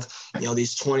have,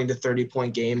 these 20 to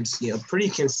 30-point games, pretty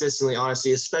consistently,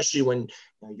 honestly, especially when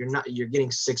you're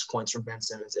getting 6 points from Ben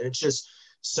Simmons. And it's just –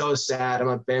 so sad. I'm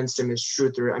a Ben Simmons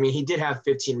truther. I mean, he did have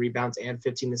 15 rebounds and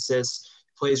 15 assists,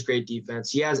 plays great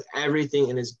defense. He has everything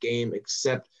in his game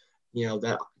except,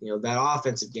 that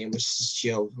offensive game, which is,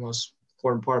 the most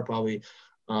important part probably.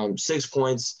 6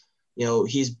 points.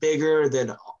 He's bigger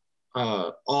than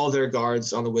all their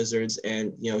guards on the Wizards,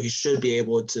 and, he should be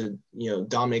able to,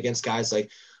 dominate against guys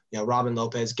like, Robin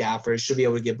Lopez, Gafford. Should be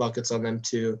able to get buckets on them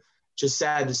too. Just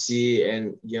sad to see,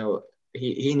 and,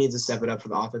 he needs to step it up for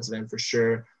the offensive end for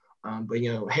sure. But,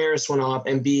 Harris went off.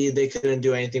 Embiid, they couldn't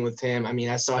do anything with him. I mean,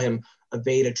 I saw him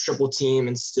evade a triple team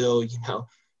and still,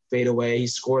 fade away. He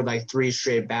scored like 3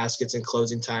 straight baskets in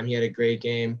closing time. He had a great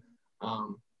game.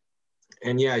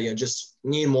 And, yeah, just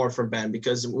need more from Ben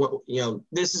because,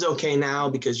 this is okay now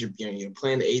because you're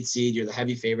playing the 8th seed. You're the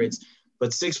heavy favorites.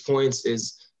 But 6 points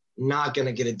is not going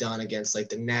to get it done against, like,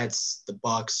 the Nets, the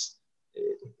Bucks.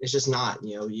 It's just not,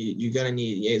 you're going to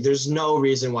need – there's no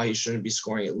reason why he shouldn't be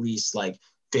scoring at least, like,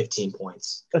 15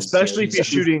 points. Especially if he's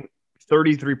shooting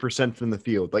 33% from the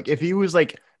field. Like if he was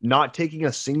like not taking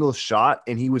a single shot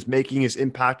and he was making his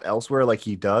impact elsewhere like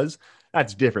he does,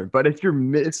 that's different. But if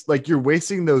you're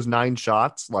wasting those 9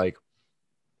 shots, like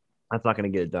that's not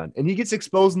going to get it done. And he gets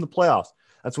exposed in the playoffs.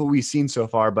 That's what we've seen so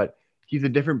far. But he's a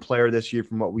different player this year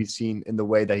from what we've seen in the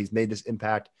way that he's made this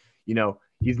impact.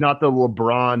 He's not the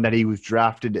LeBron that he was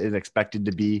drafted and expected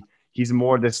to be. He's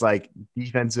more this like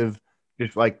defensive,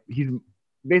 just like he's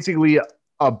basically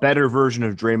a better version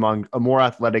of Draymond, a more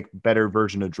athletic, better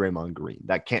version of Draymond Green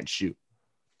that can't shoot.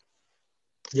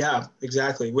 Yeah,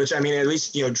 exactly. Which, I mean, at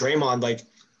least, Draymond, like,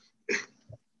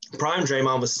 prime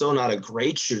Draymond was still not a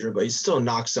great shooter, but he still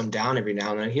knocks some down every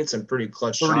now and then. He hit some pretty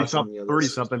clutch 30 shots.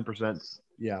 30-something%.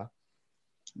 Yeah.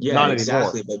 Yeah, Not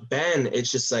exactly. anymore. But Ben, it's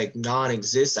just like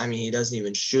non-exist. I mean, he doesn't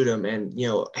even shoot him. And,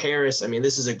 Harris, I mean,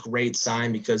 this is a great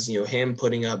sign because, him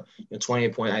putting up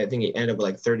 28 points, I think he ended up with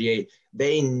like 38.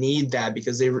 They need that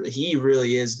because he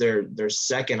really is their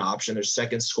second option, their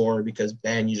second scorer, because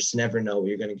Ben, you just never know what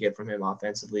you're going to get from him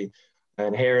offensively.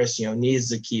 And Harris, needs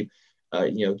to keep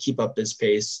up this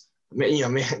pace. Man,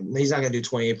 he's not going to do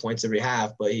 28 points every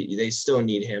half, but they still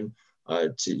need him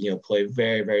to play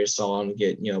very, very solid and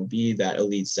get be that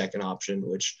elite second option,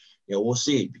 which we'll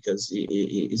see because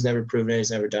he's never proven it,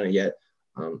 he's never done it yet.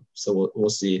 So we'll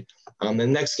see. The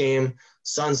next game,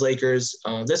 Suns Lakers.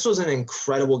 This was an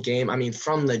incredible game. I mean,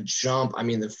 from the jump, I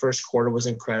mean, the first quarter was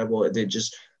incredible. They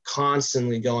just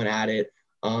constantly going at it.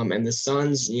 And the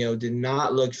Suns, did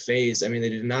not look phased. I mean, they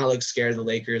did not look scared of the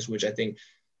Lakers, which I think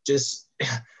just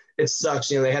it sucks.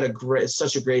 They had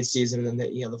such a great season, and then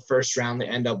the first round they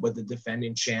end up with the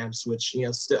defending champs, which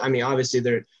still, I mean, obviously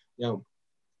they're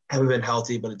haven't been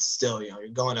healthy, but it's still you're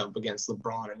going up against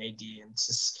LeBron and AD, and it's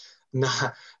just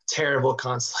not terrible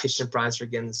consolation prize for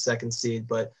getting the second seed,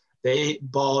 but they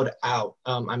balled out.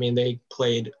 I mean, they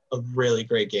played a really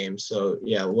great game. So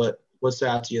yeah, what stood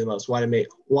out to you the most? Why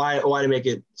to make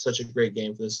it such a great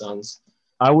game for the Suns?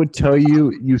 I would tell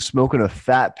you smoking a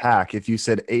fat pack if you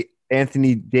said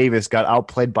Anthony Davis got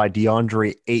outplayed by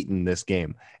DeAndre Ayton this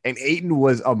game. And Ayton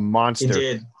was a monster. He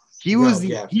did.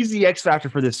 He's the X factor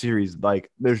for this series.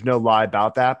 Like, there's no lie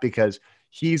about that because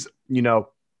he's,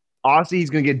 honestly, he's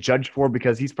going to get judged for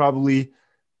because he's probably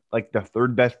like the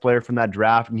third best player from that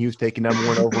draft. And he was taken number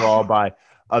 1 overall by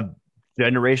a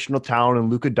generational talent in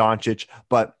Luka Doncic.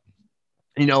 But,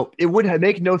 it would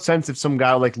make no sense if some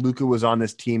guy like Luka was on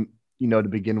this team, to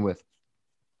begin with.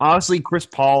 Honestly, Chris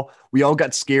Paul, we all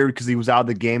got scared because he was out of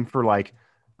the game for like,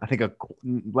 I think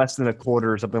less than a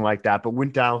quarter or something like that, but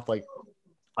went down with like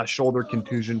a shoulder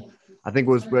contusion. I think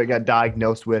was what I got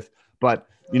diagnosed with. But,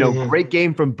 great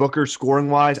game from Booker scoring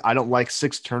wise. I don't like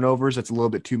 6 turnovers. That's a little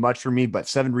bit too much for me, but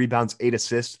 7 rebounds, 8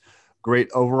 assists.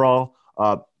 Great overall.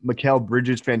 Mikal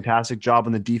Bridges, fantastic job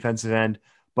on the defensive end.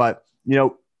 But,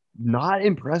 not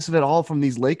impressive at all from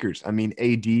these Lakers. I mean,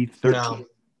 AD, 13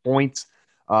 points.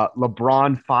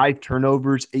 LeBron, 5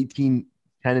 turnovers, 18,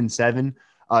 10, and 7.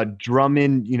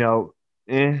 Drummond,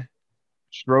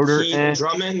 Schroeder.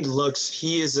 Drummond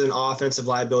he is an offensive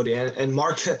liability. And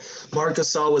Marc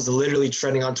Gasol was literally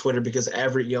trending on Twitter because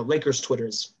Lakers Twitter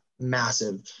is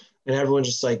massive. And everyone's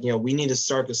just like, we need to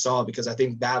start Gasol because I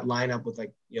think that lineup with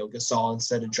like, Gasol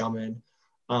instead of Drummond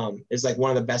is like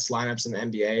one of the best lineups in the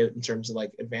NBA in terms of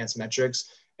like advanced metrics.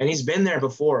 And he's been there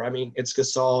before. I mean, it's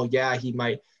Gasol. Yeah, he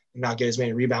might not get as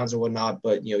many rebounds or whatnot,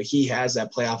 but, he has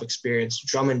that playoff experience.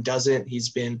 Drummond doesn't. He's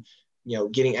been,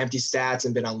 getting empty stats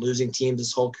and been on losing teams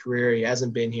his whole career. He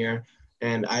hasn't been here.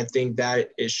 And I think that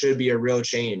it should be a real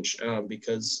change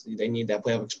because they need that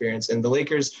playoff experience. And the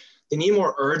Lakers, they need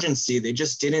more urgency. They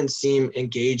just didn't seem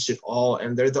engaged at all.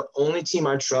 And they're the only team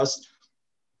I trust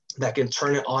that can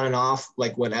turn it on and off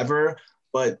like whenever.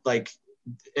 But like,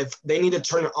 if they need to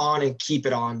turn it on and keep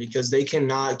it on because they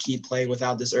cannot keep playing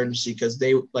without this urgency because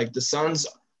the Suns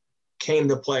came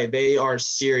to play. They are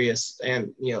serious.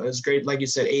 And, it was great. Like you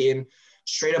said, Ayton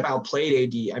straight up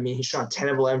outplayed AD. I mean, he shot 10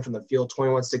 of 11 from the field,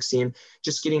 21-16,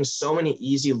 just getting so many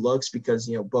easy looks because,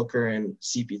 Booker and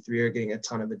CP3 are getting a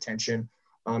ton of attention.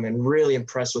 And really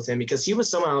impressed with him because he was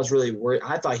someone I was really worried.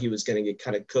 I thought he was going to get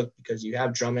kind of cooked because you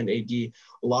have Drummond, AD,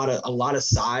 a lot of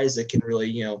size that can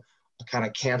really, kind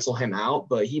of cancel him out,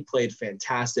 but he played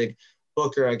fantastic.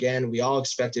 Booker, again, we all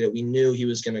expected it. We knew he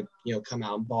was going to, come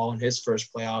out and ball in his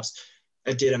first playoffs.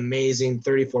 It did amazing,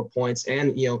 34 points,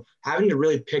 and, having to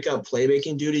really pick up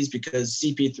playmaking duties because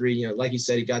CP3, like you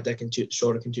said, he got that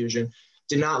shoulder contusion,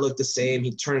 did not look the same.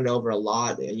 He turned it over a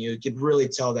lot, and you could really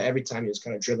tell that every time he was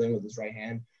kind of dribbling with his right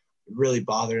hand, it really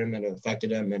bothered him and it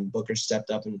affected him, and Booker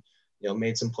stepped up and,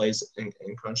 made some plays in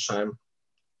crunch time.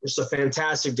 It's a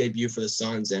fantastic debut for the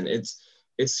Suns, and it's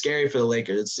it's scary for the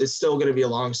Lakers. It's still going to be a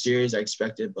long series, I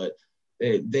expected, but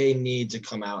they need to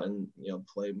come out and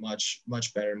play much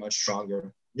better, much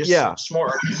stronger. Yeah. Just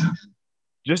more urgency.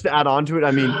 Just to add on to it, I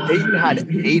mean, Ayton had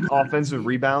 8 offensive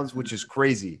rebounds, which is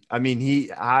crazy. I mean, he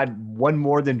had one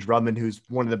more than Drummond, who's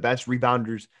one of the best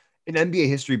rebounders in NBA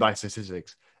history by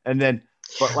statistics. And then,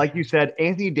 but like you said,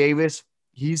 Anthony Davis,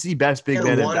 he's the best big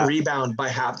man. He had one rebound by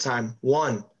halftime.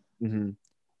 One. Mm-hmm.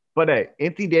 But hey,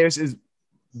 Anthony Davis is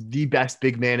the best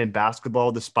big man in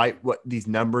basketball, despite what these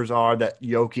numbers are that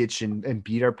Jokic and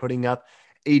Embiid are putting up.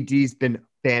 AD's been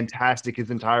fantastic his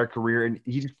entire career, and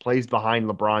he just plays behind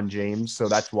LeBron James, so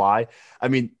that's why. I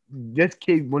mean, this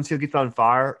kid, once he gets on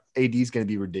fire, AD's going to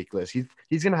be ridiculous.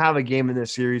 He's going to have a game in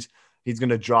this series. He's going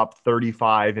to drop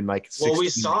 35 and like 16. Well, we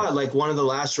saw it like one of the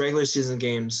last regular season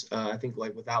games. I think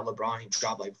like without LeBron, he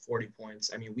dropped like 40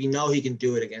 points. I mean, we know he can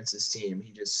do it against his team.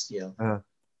 He just,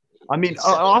 I mean,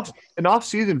 an off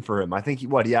season for him. I think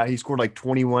he scored like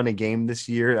 21 a game this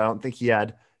year. I don't think he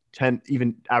had 10,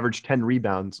 even average 10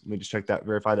 rebounds. Let me just check that,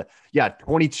 verify that. Yeah,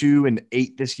 22 and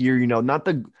 8 this year. Not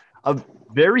a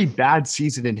very bad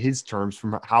season in his terms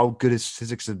from how good his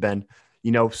statistics have been,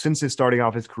 since his starting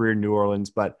off his career in New Orleans.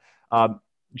 But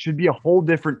should be a whole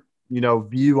different,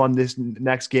 view on this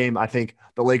next game. I think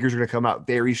the Lakers are going to come out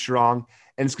very strong,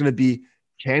 and it's going to be,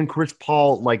 can Chris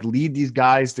Paul lead these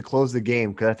guys to close the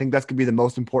game? Because I think that's going to be the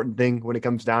most important thing when it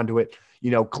comes down to it.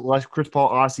 Chris Paul,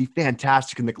 honestly,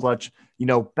 fantastic in the clutch.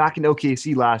 Back in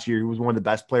OKC last year, he was one of the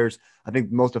best players. I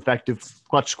think the most effective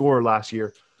clutch scorer last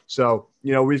year. So,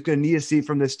 we're just going to need to see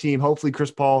from this team. Hopefully, Chris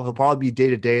Paul, he'll probably be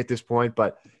day-to-day at this point,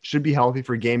 but should be healthy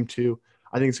for game 2.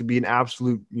 I think it's going to be an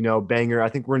absolute, banger. I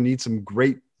think we're going to need some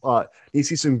great,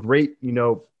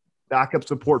 backup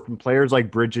support from players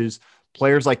like Bridges,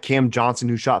 players like Cam Johnson,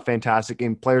 who shot fantastic,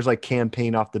 and players like Cam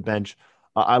Payne off the bench.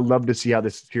 I love to see how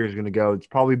this series is going to go. It's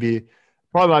probably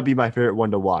might be my favorite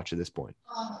one to watch at this point.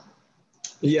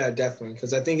 Yeah, definitely.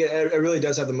 Because I think it really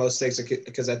does have the most stakes.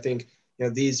 Because I think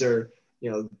these are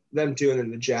them two and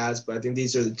then the Jazz, but I think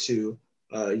these are the two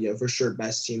for sure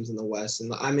best teams in the West.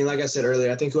 And I mean, like I said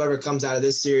earlier, I think whoever comes out of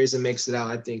this series and makes it out,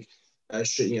 I think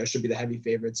should be the heavy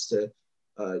favorites to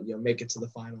make it to the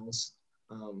finals.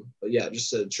 But yeah,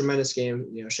 just a tremendous game.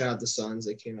 Shout out the Suns.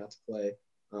 They came out to play.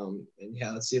 And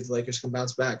yeah, let's see if the Lakers can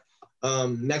bounce back.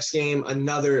 Next game,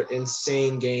 another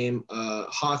insane game.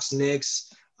 Hawks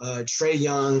Knicks. Trae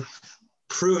Young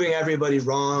proving everybody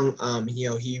wrong. He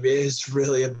is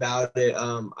really about it.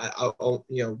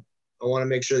 I want to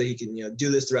make sure that he can do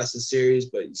this the rest of the series.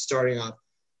 But he's starting off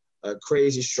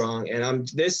crazy strong, and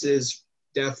this is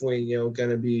definitely going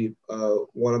to be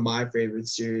one of my favorite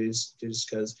series just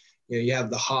because. You have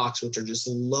the Hawks, which are just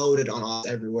loaded on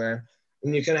offense everywhere.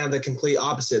 And you kind of have the complete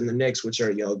opposite in the Knicks, which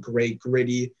are, great,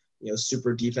 gritty,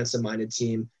 super defensive-minded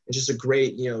team. It's just a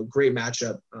great, great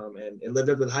matchup. And it lived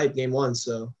up to the hype game 1.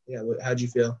 So, yeah, how'd you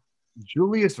feel?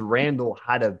 Julius Randle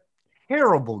had a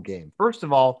terrible game. First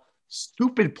of all,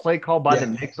 stupid play call by the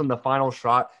Knicks on the final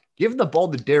shot. Give the ball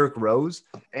to Derrick Rose.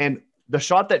 And the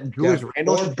shot that Julius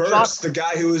Randle shot, the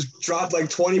guy who was dropped like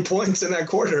 20 points in that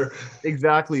quarter.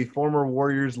 Exactly, former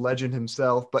Warriors legend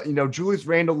himself. But Julius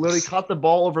Randle literally caught the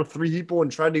ball over 3 people and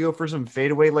tried to go for some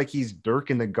fadeaway like he's Dirk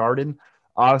in the Garden.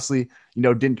 Obviously,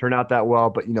 didn't turn out that well.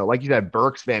 But like you said,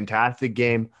 Burks, fantastic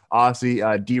game. Obviously,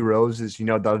 D Rose is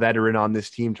the veteran on this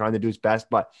team, trying to do his best.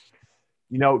 But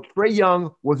Trae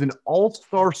Young was an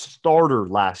all-star starter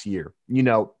last year.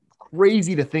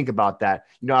 Crazy to think about that,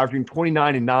 averaging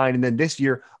 29 and 9. And then this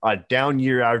year, a down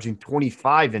year, averaging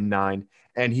 25 and 9.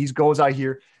 And he goes out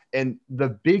here and the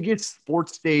biggest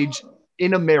sports stage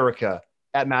in America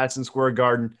at Madison Square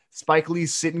Garden. Spike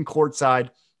Lee's sitting courtside,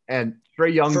 and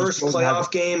Trae Young first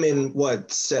playoff game in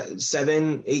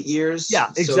 7-8 years. Yeah,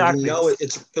 exactly. So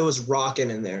it was rocking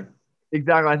in there.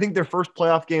 Exactly. I think their first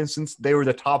playoff game since they were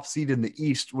the top seed in the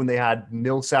East when they had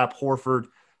Millsap, Horford,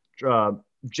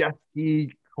 Jeff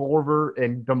Teague, Corver,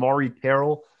 and Damari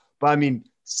Carroll. But I mean,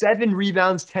 7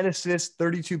 rebounds, 10 assists,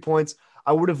 32 points.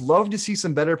 I would have loved to see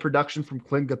some better production from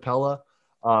Clint Capella.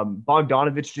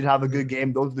 Bogdanovich did have a good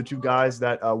game. Those are the 2 guys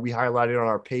that we highlighted on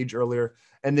our page earlier.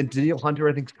 And then Daniel Hunter,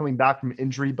 I think, is coming back from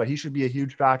injury, but he should be a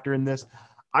huge factor in this.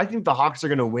 I think the Hawks are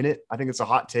going to win it. I think it's a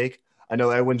hot take. I know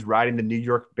everyone's riding the New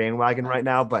York bandwagon right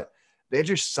now, but they're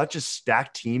just such a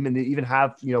stacked team. And they even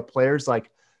have, players like,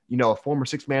 a former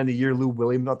 6th man of the year, Lou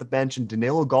Williams off the bench, and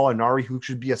Danilo Gallinari, who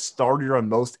should be a starter on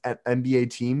most NBA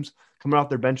teams, coming off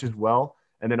their bench as well.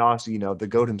 And then obviously, the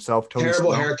GOAT himself, Tony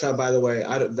Terrible Snell. Haircut, by the way.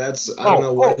 I don't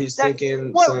know what he's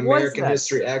thinking. Some American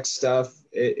History X stuff.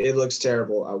 It looks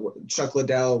terrible. Chuck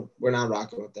Liddell, we're not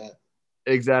rocking with that.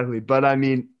 Exactly. But I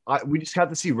mean, we just have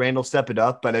to see Randall step it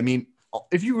up. But I mean,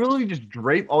 if you really just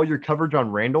drape all your coverage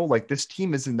on Randall, like this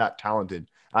team isn't that talented.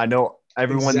 I know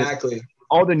everyone that Exactly.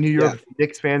 all the New Yeah. York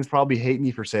Knicks fans probably hate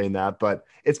me for saying that, but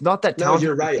it's not that No, talented.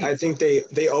 you're right. I think they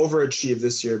overachieved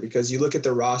this year because you look at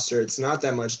the roster, it's not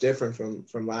that much different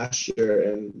from last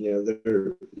year, and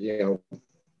they're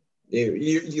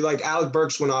you like Alec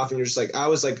Burks went off, and you're just like I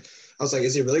was like,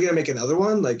 is he really gonna make another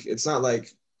one? Like it's not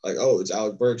like oh it's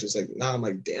Alec Burks. It's like no, I'm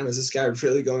like damn, is this guy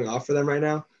really going off for them right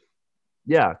now?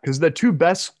 Yeah, because the two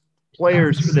best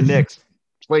players for the Knicks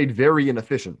played very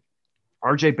inefficient.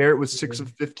 RJ Barrett was 6 of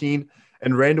 15,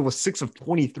 and Randall was 6 of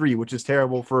 23, which is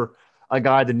terrible for a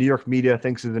guy the New York media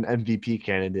thinks is an MVP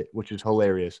candidate, which is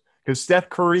hilarious. Because Steph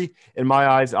Curry, in my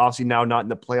eyes, obviously now not in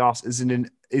the playoffs,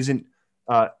 isn't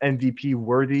MVP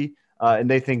worthy, and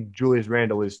they think Julius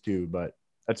Randle is too, but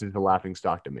that's just a laughing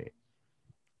stock to me.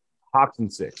 Hawks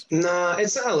and 6. Nah,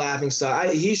 it's not a laughing stock.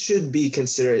 He should be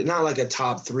considered not like a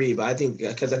top three, but I think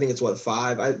because I think it's what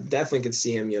five. I definitely could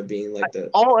see him, being like the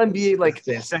All NBA the like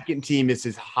fifth. second team is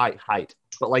his height,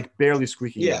 but like barely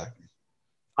squeaking by. Yeah,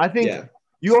 I think yeah,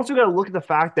 you also got to look at the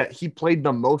fact that he played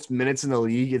the most minutes in the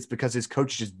league. It's because his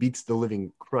coach just beats the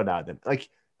living crud out of him. Like,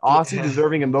 honestly, yeah,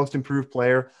 deserving a most improved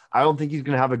player. I don't think he's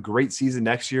going to have a great season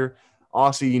next year.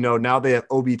 Honestly, now they have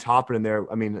Obi Toppin in there.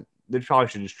 I mean, they probably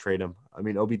should just trade him. I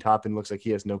mean, Obi Toppin looks like he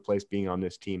has no place being on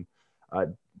this team.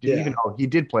 Even yeah, though he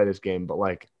did play this game, but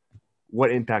like, what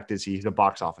impact is he? He's a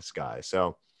box office guy.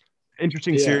 So,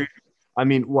 interesting yeah. series. I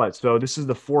mean, what? So this is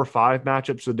the 4-5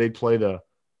 matchup. So they play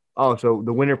so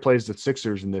the winner plays the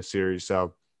Sixers in this series.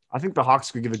 So I think the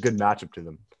Hawks could give a good matchup to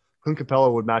them. Clint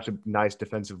Capella would match up nice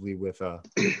defensively with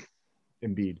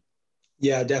Embiid.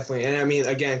 Yeah, definitely. And I mean,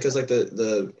 again, because like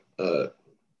the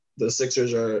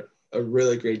Sixers are a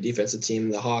really great defensive team.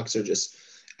 The Hawks are just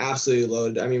absolutely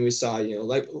loaded. I mean, we saw,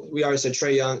 like we already said,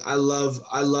 Trae Young. I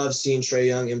love seeing Trae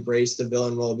Young embrace the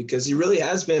villain role because he really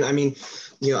has been. I mean,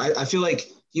 I feel like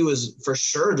he was for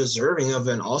sure deserving of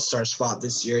an All-Star spot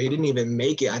this year. He didn't even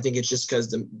make it. I think it's just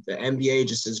because the NBA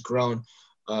just has grown.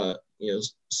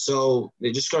 So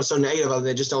they just go so negative of it.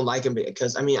 They just don't like him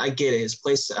because I mean, I get it. His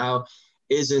play style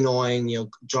is annoying,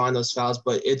 drawing those fouls,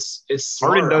 but it's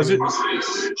smart. Harden does it.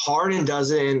 Harden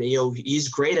does it, and he's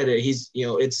great at it.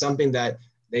 It's something that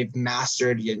they've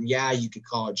mastered. And yeah, you could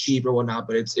call it cheap or whatnot,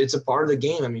 but it's a part of the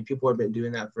game. I mean, people have been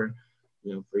doing that for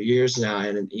years now,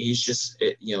 and he's just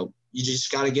you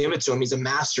just got to give it to him. He's a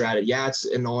master at it. Yeah, it's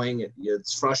annoying.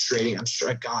 It's frustrating. I'm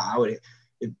sure, God,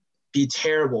 it'd be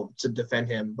terrible to defend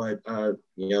him, but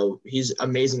he's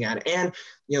amazing at it. And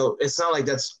it's not like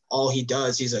that's all he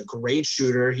does. He's a great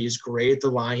shooter. He's great at the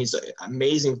line. He's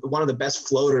amazing. One of the best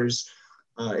floaters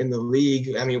in the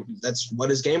league. I mean, that's what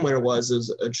his game winner was. It was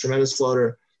a tremendous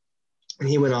floater, and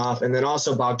he went off. And then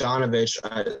also Bogdanovich,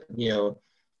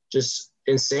 just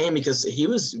insane because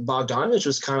Bogdanovich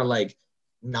was kind of like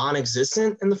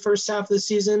non-existent in the first half of the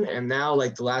season, and now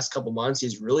like the last couple months,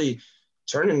 he's really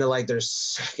turned into like their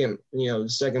second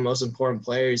most important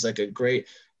player. He's like a great,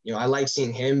 I like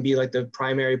seeing him be like the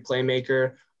primary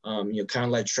playmaker. Kind of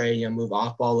let Trae move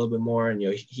off ball a little bit more, and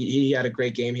he had a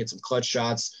great game. He had some clutch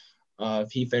shots.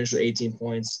 He finished with 18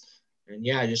 points. And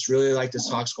yeah, I just really like this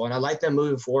Hawks squad. And I like them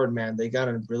moving forward, man. They got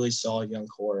a really solid young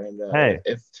core. And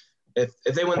if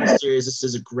they win the series, this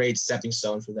is a great stepping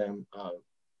stone for them,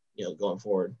 going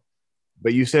forward.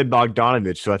 But you said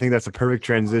Bogdanovich, so I think that's a perfect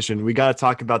transition. We got to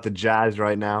talk about the Jazz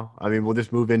right now. I mean, we'll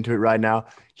just move into it right now.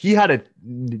 He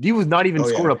was not even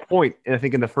scoring a point, I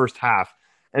think, in the first half,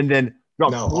 and then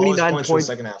dropped 29 points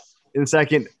second half. In the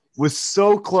second. Was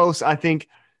so close. I think,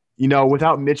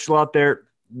 without Mitchell out there,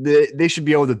 they should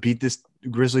be able to beat this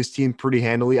Grizzlies team pretty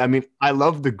handily. I mean, I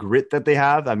love the grit that they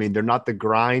have. I mean, they're not the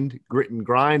grit and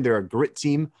grind. They're a grit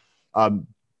team.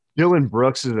 Dylan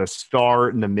Brooks is a star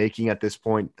in the making at this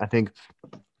point. I think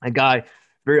a guy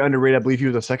very underrated. I believe he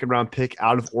was a second-round pick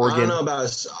out of Oregon. I don't know about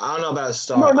a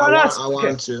star. No, I want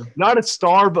him to. Not a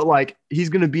star, but like he's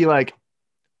going to be like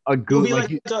a good,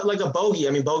 like a bogey.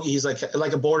 I mean, bogey. He's like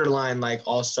a borderline like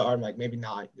all-star. Like maybe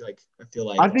not. Like I feel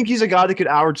like. I think he's a guy that could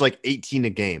average like 18 a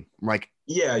game. Like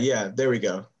yeah. There we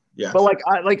go. Yeah. But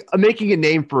like making a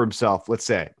name for himself. Let's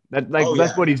say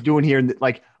that's what he's doing here. And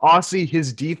like honestly,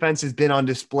 his defense has been on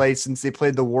display since they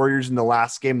played the Warriors in the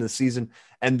last game of the season,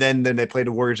 and then they played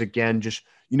the Warriors again. Just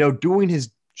doing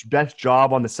his best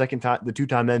job on the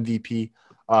two-time MVP.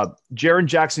 Jaren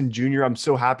Jackson Jr. I'm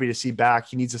so happy to see back.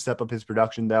 He needs to step up his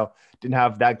production though. Didn't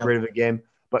have that great of a game,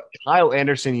 but Kyle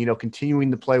Anderson,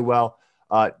 continuing to play well.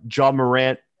 Ja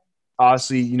Morant,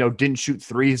 honestly, didn't shoot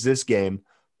threes this game,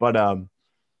 but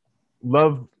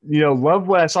love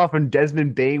what I saw from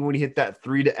Desmond Bane when he hit that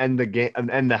three to end the game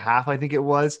and end the half. I think it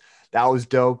was that was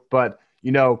dope. But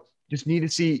just need to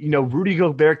see, Rudy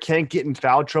Gobert can't get in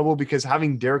foul trouble because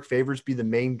having Derek Favors be the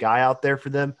main guy out there for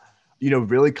them,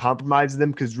 really compromises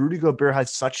them because Rudy Gobert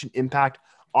has such an impact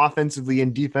offensively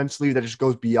and defensively that just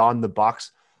goes beyond the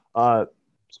box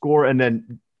score. And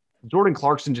then Jordan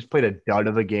Clarkson just played a dud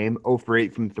of a game, 0 for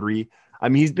 8 from 3. I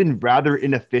mean, he's been rather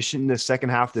inefficient in the second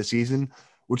half of the season,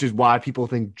 which is why people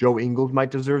think Joe Ingles might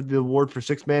deserve the award for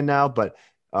sixth man now. But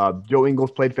Joe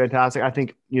Ingles played fantastic. I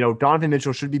think, Donovan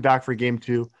Mitchell should be back for game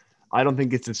 2. I don't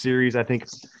think it's a series. I think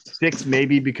 6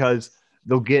 maybe because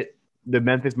the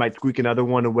Memphis might squeak another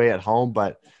one away at home,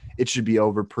 but it should be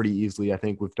over pretty easily. I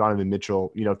think with Donovan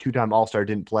Mitchell, 2-time All-Star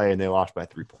didn't play and they lost by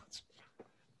 3 points.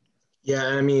 Yeah,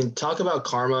 I mean, talk about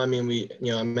karma. I mean,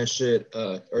 I mentioned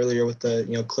it earlier with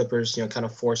the, Clippers, kind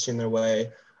of forcing their way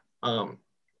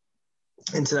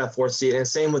into that 4th seed. And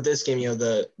same with this game,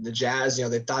 the Jazz,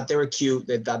 they thought they were cute.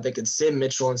 They thought they could sit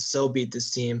Mitchell and still beat this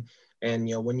team. And,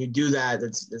 when you do that,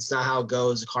 that's not how it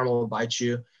goes. The karma will bite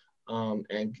you.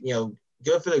 And,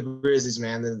 good for the Grizzlies,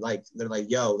 man. They're like,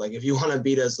 yo, like, if you want to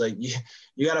beat us, like,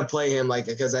 you got to play him, like,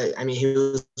 because I mean, he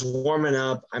was warming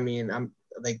up. I mean, I'm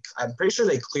pretty sure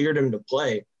they cleared him to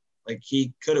play. Like,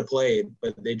 he could have played,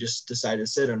 but they just decided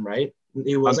to sit him, right?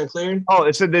 He wasn't cleared? Oh,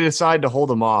 it said they decided to hold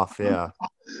him off, yeah.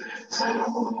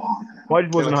 Well,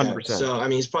 it wasn't 100%. So, I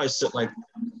mean, he's probably still, like,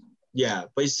 yeah,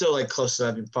 but he's still, like, close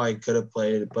enough. He probably could have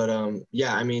played. But,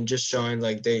 yeah, I mean, just showing,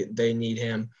 like, they need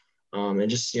him. And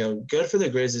just, good for the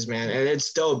Grizzlies, man. And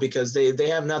it's dope because they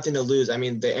have nothing to lose. I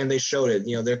mean, they showed it.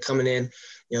 They're coming in.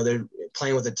 They're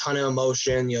playing with a ton of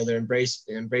emotion. They're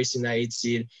embracing that 8th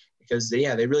seed because,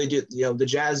 they really do. The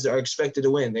Jazz are expected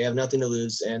to win. They have nothing to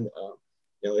lose. And,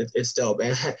 it's dope.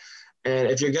 And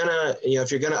if you're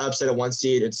gonna upset a 1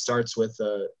 seed, it starts with,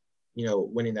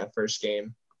 winning that first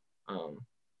game.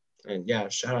 And, yeah,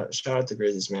 shout out to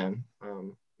Grizzlies, man.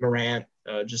 Morant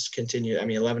just continued. I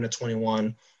mean, 11 to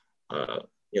 21.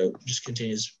 Just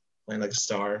continues playing like a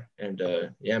star. And,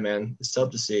 yeah, man, it's tough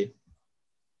to see.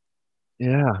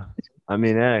 Yeah. I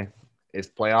mean, hey, it's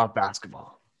playoff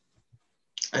basketball.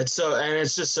 It's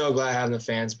just so glad having the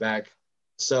fans back.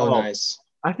 So nice.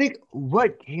 I think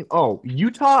what game? Oh,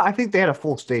 Utah, I think they had a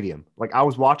full stadium. Like, I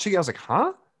was watching, I was like,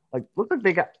 huh? Like, look like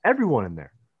they got everyone in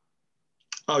there.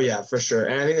 Oh, yeah, for sure.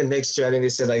 And I think the Knicks, too, I think they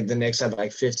said, like, the Knicks had, like,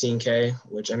 15K,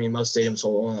 which, I mean, most stadiums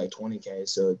hold only, like, 20K.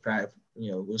 So it probably,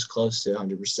 was close to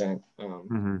 100%.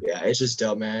 Yeah, it's just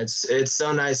dope, man. It's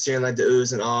so nice hearing, like, the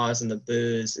oohs and ahs and the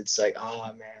boos. It's like,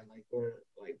 oh, man, like,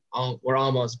 we're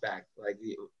almost back. Like,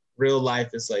 real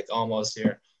life is, like, almost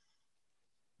here.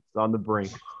 It's on the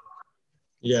brink.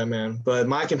 Yeah, man. But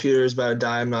my computer is about to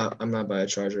die. I'm not by a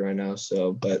charger right now.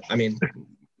 So, but I mean,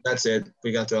 that's it.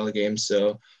 We got through all the games.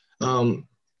 So,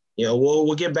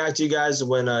 we'll get back to you guys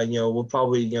when we'll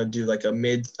probably do like a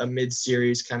mid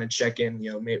series kind of check in.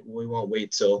 We won't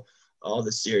wait till all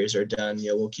the series are done.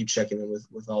 We'll keep checking in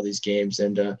with all these games.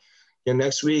 And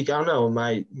next week, I don't know, we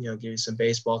might give you some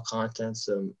baseball content,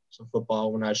 some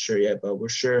football. We're not sure yet, but we're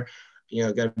sure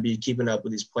got to be keeping up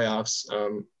with these playoffs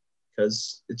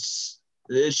because it's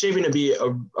shaping to be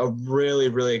a really,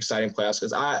 really exciting playoffs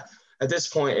because at this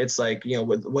point, it's like,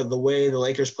 with the way the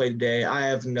Lakers play today, I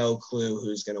have no clue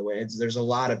who's going to win. There's a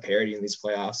lot of parity in these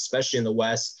playoffs, especially in the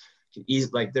West.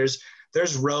 Like there's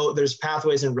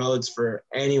pathways and roads for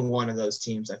any one of those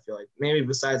teams. I feel like maybe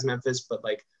besides Memphis, but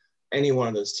like any one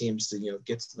of those teams to,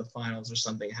 get to the finals or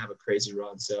something, have a crazy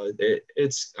run. So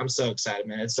I'm so excited,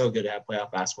 man. It's so good to have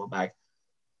playoff basketball back.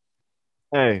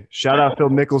 Hey, shout out Phil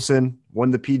Mickelson,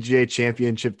 won the PGA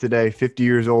Championship today, 50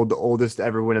 years old, the oldest to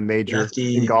ever win a major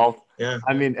in golf. Yeah.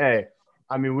 I mean,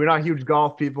 we're not huge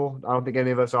golf people. I don't think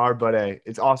any of us are, but hey,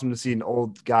 it's awesome to see an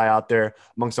old guy out there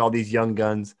amongst all these young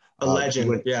guns. A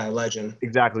legend. A legend.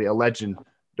 Exactly, a legend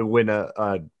to win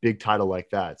a big title like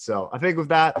that. So I think with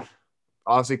that,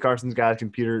 obviously Carson's got his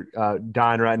computer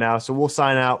dying right now, so we'll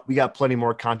sign out. We got plenty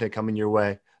more content coming your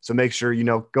way. So make sure,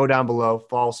 go down below,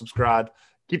 follow, subscribe.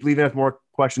 Keep leaving us more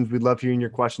questions. We'd love hearing your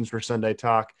questions for Sunday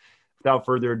Talk. Without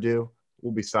further ado,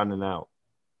 we'll be signing out.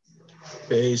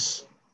 Peace.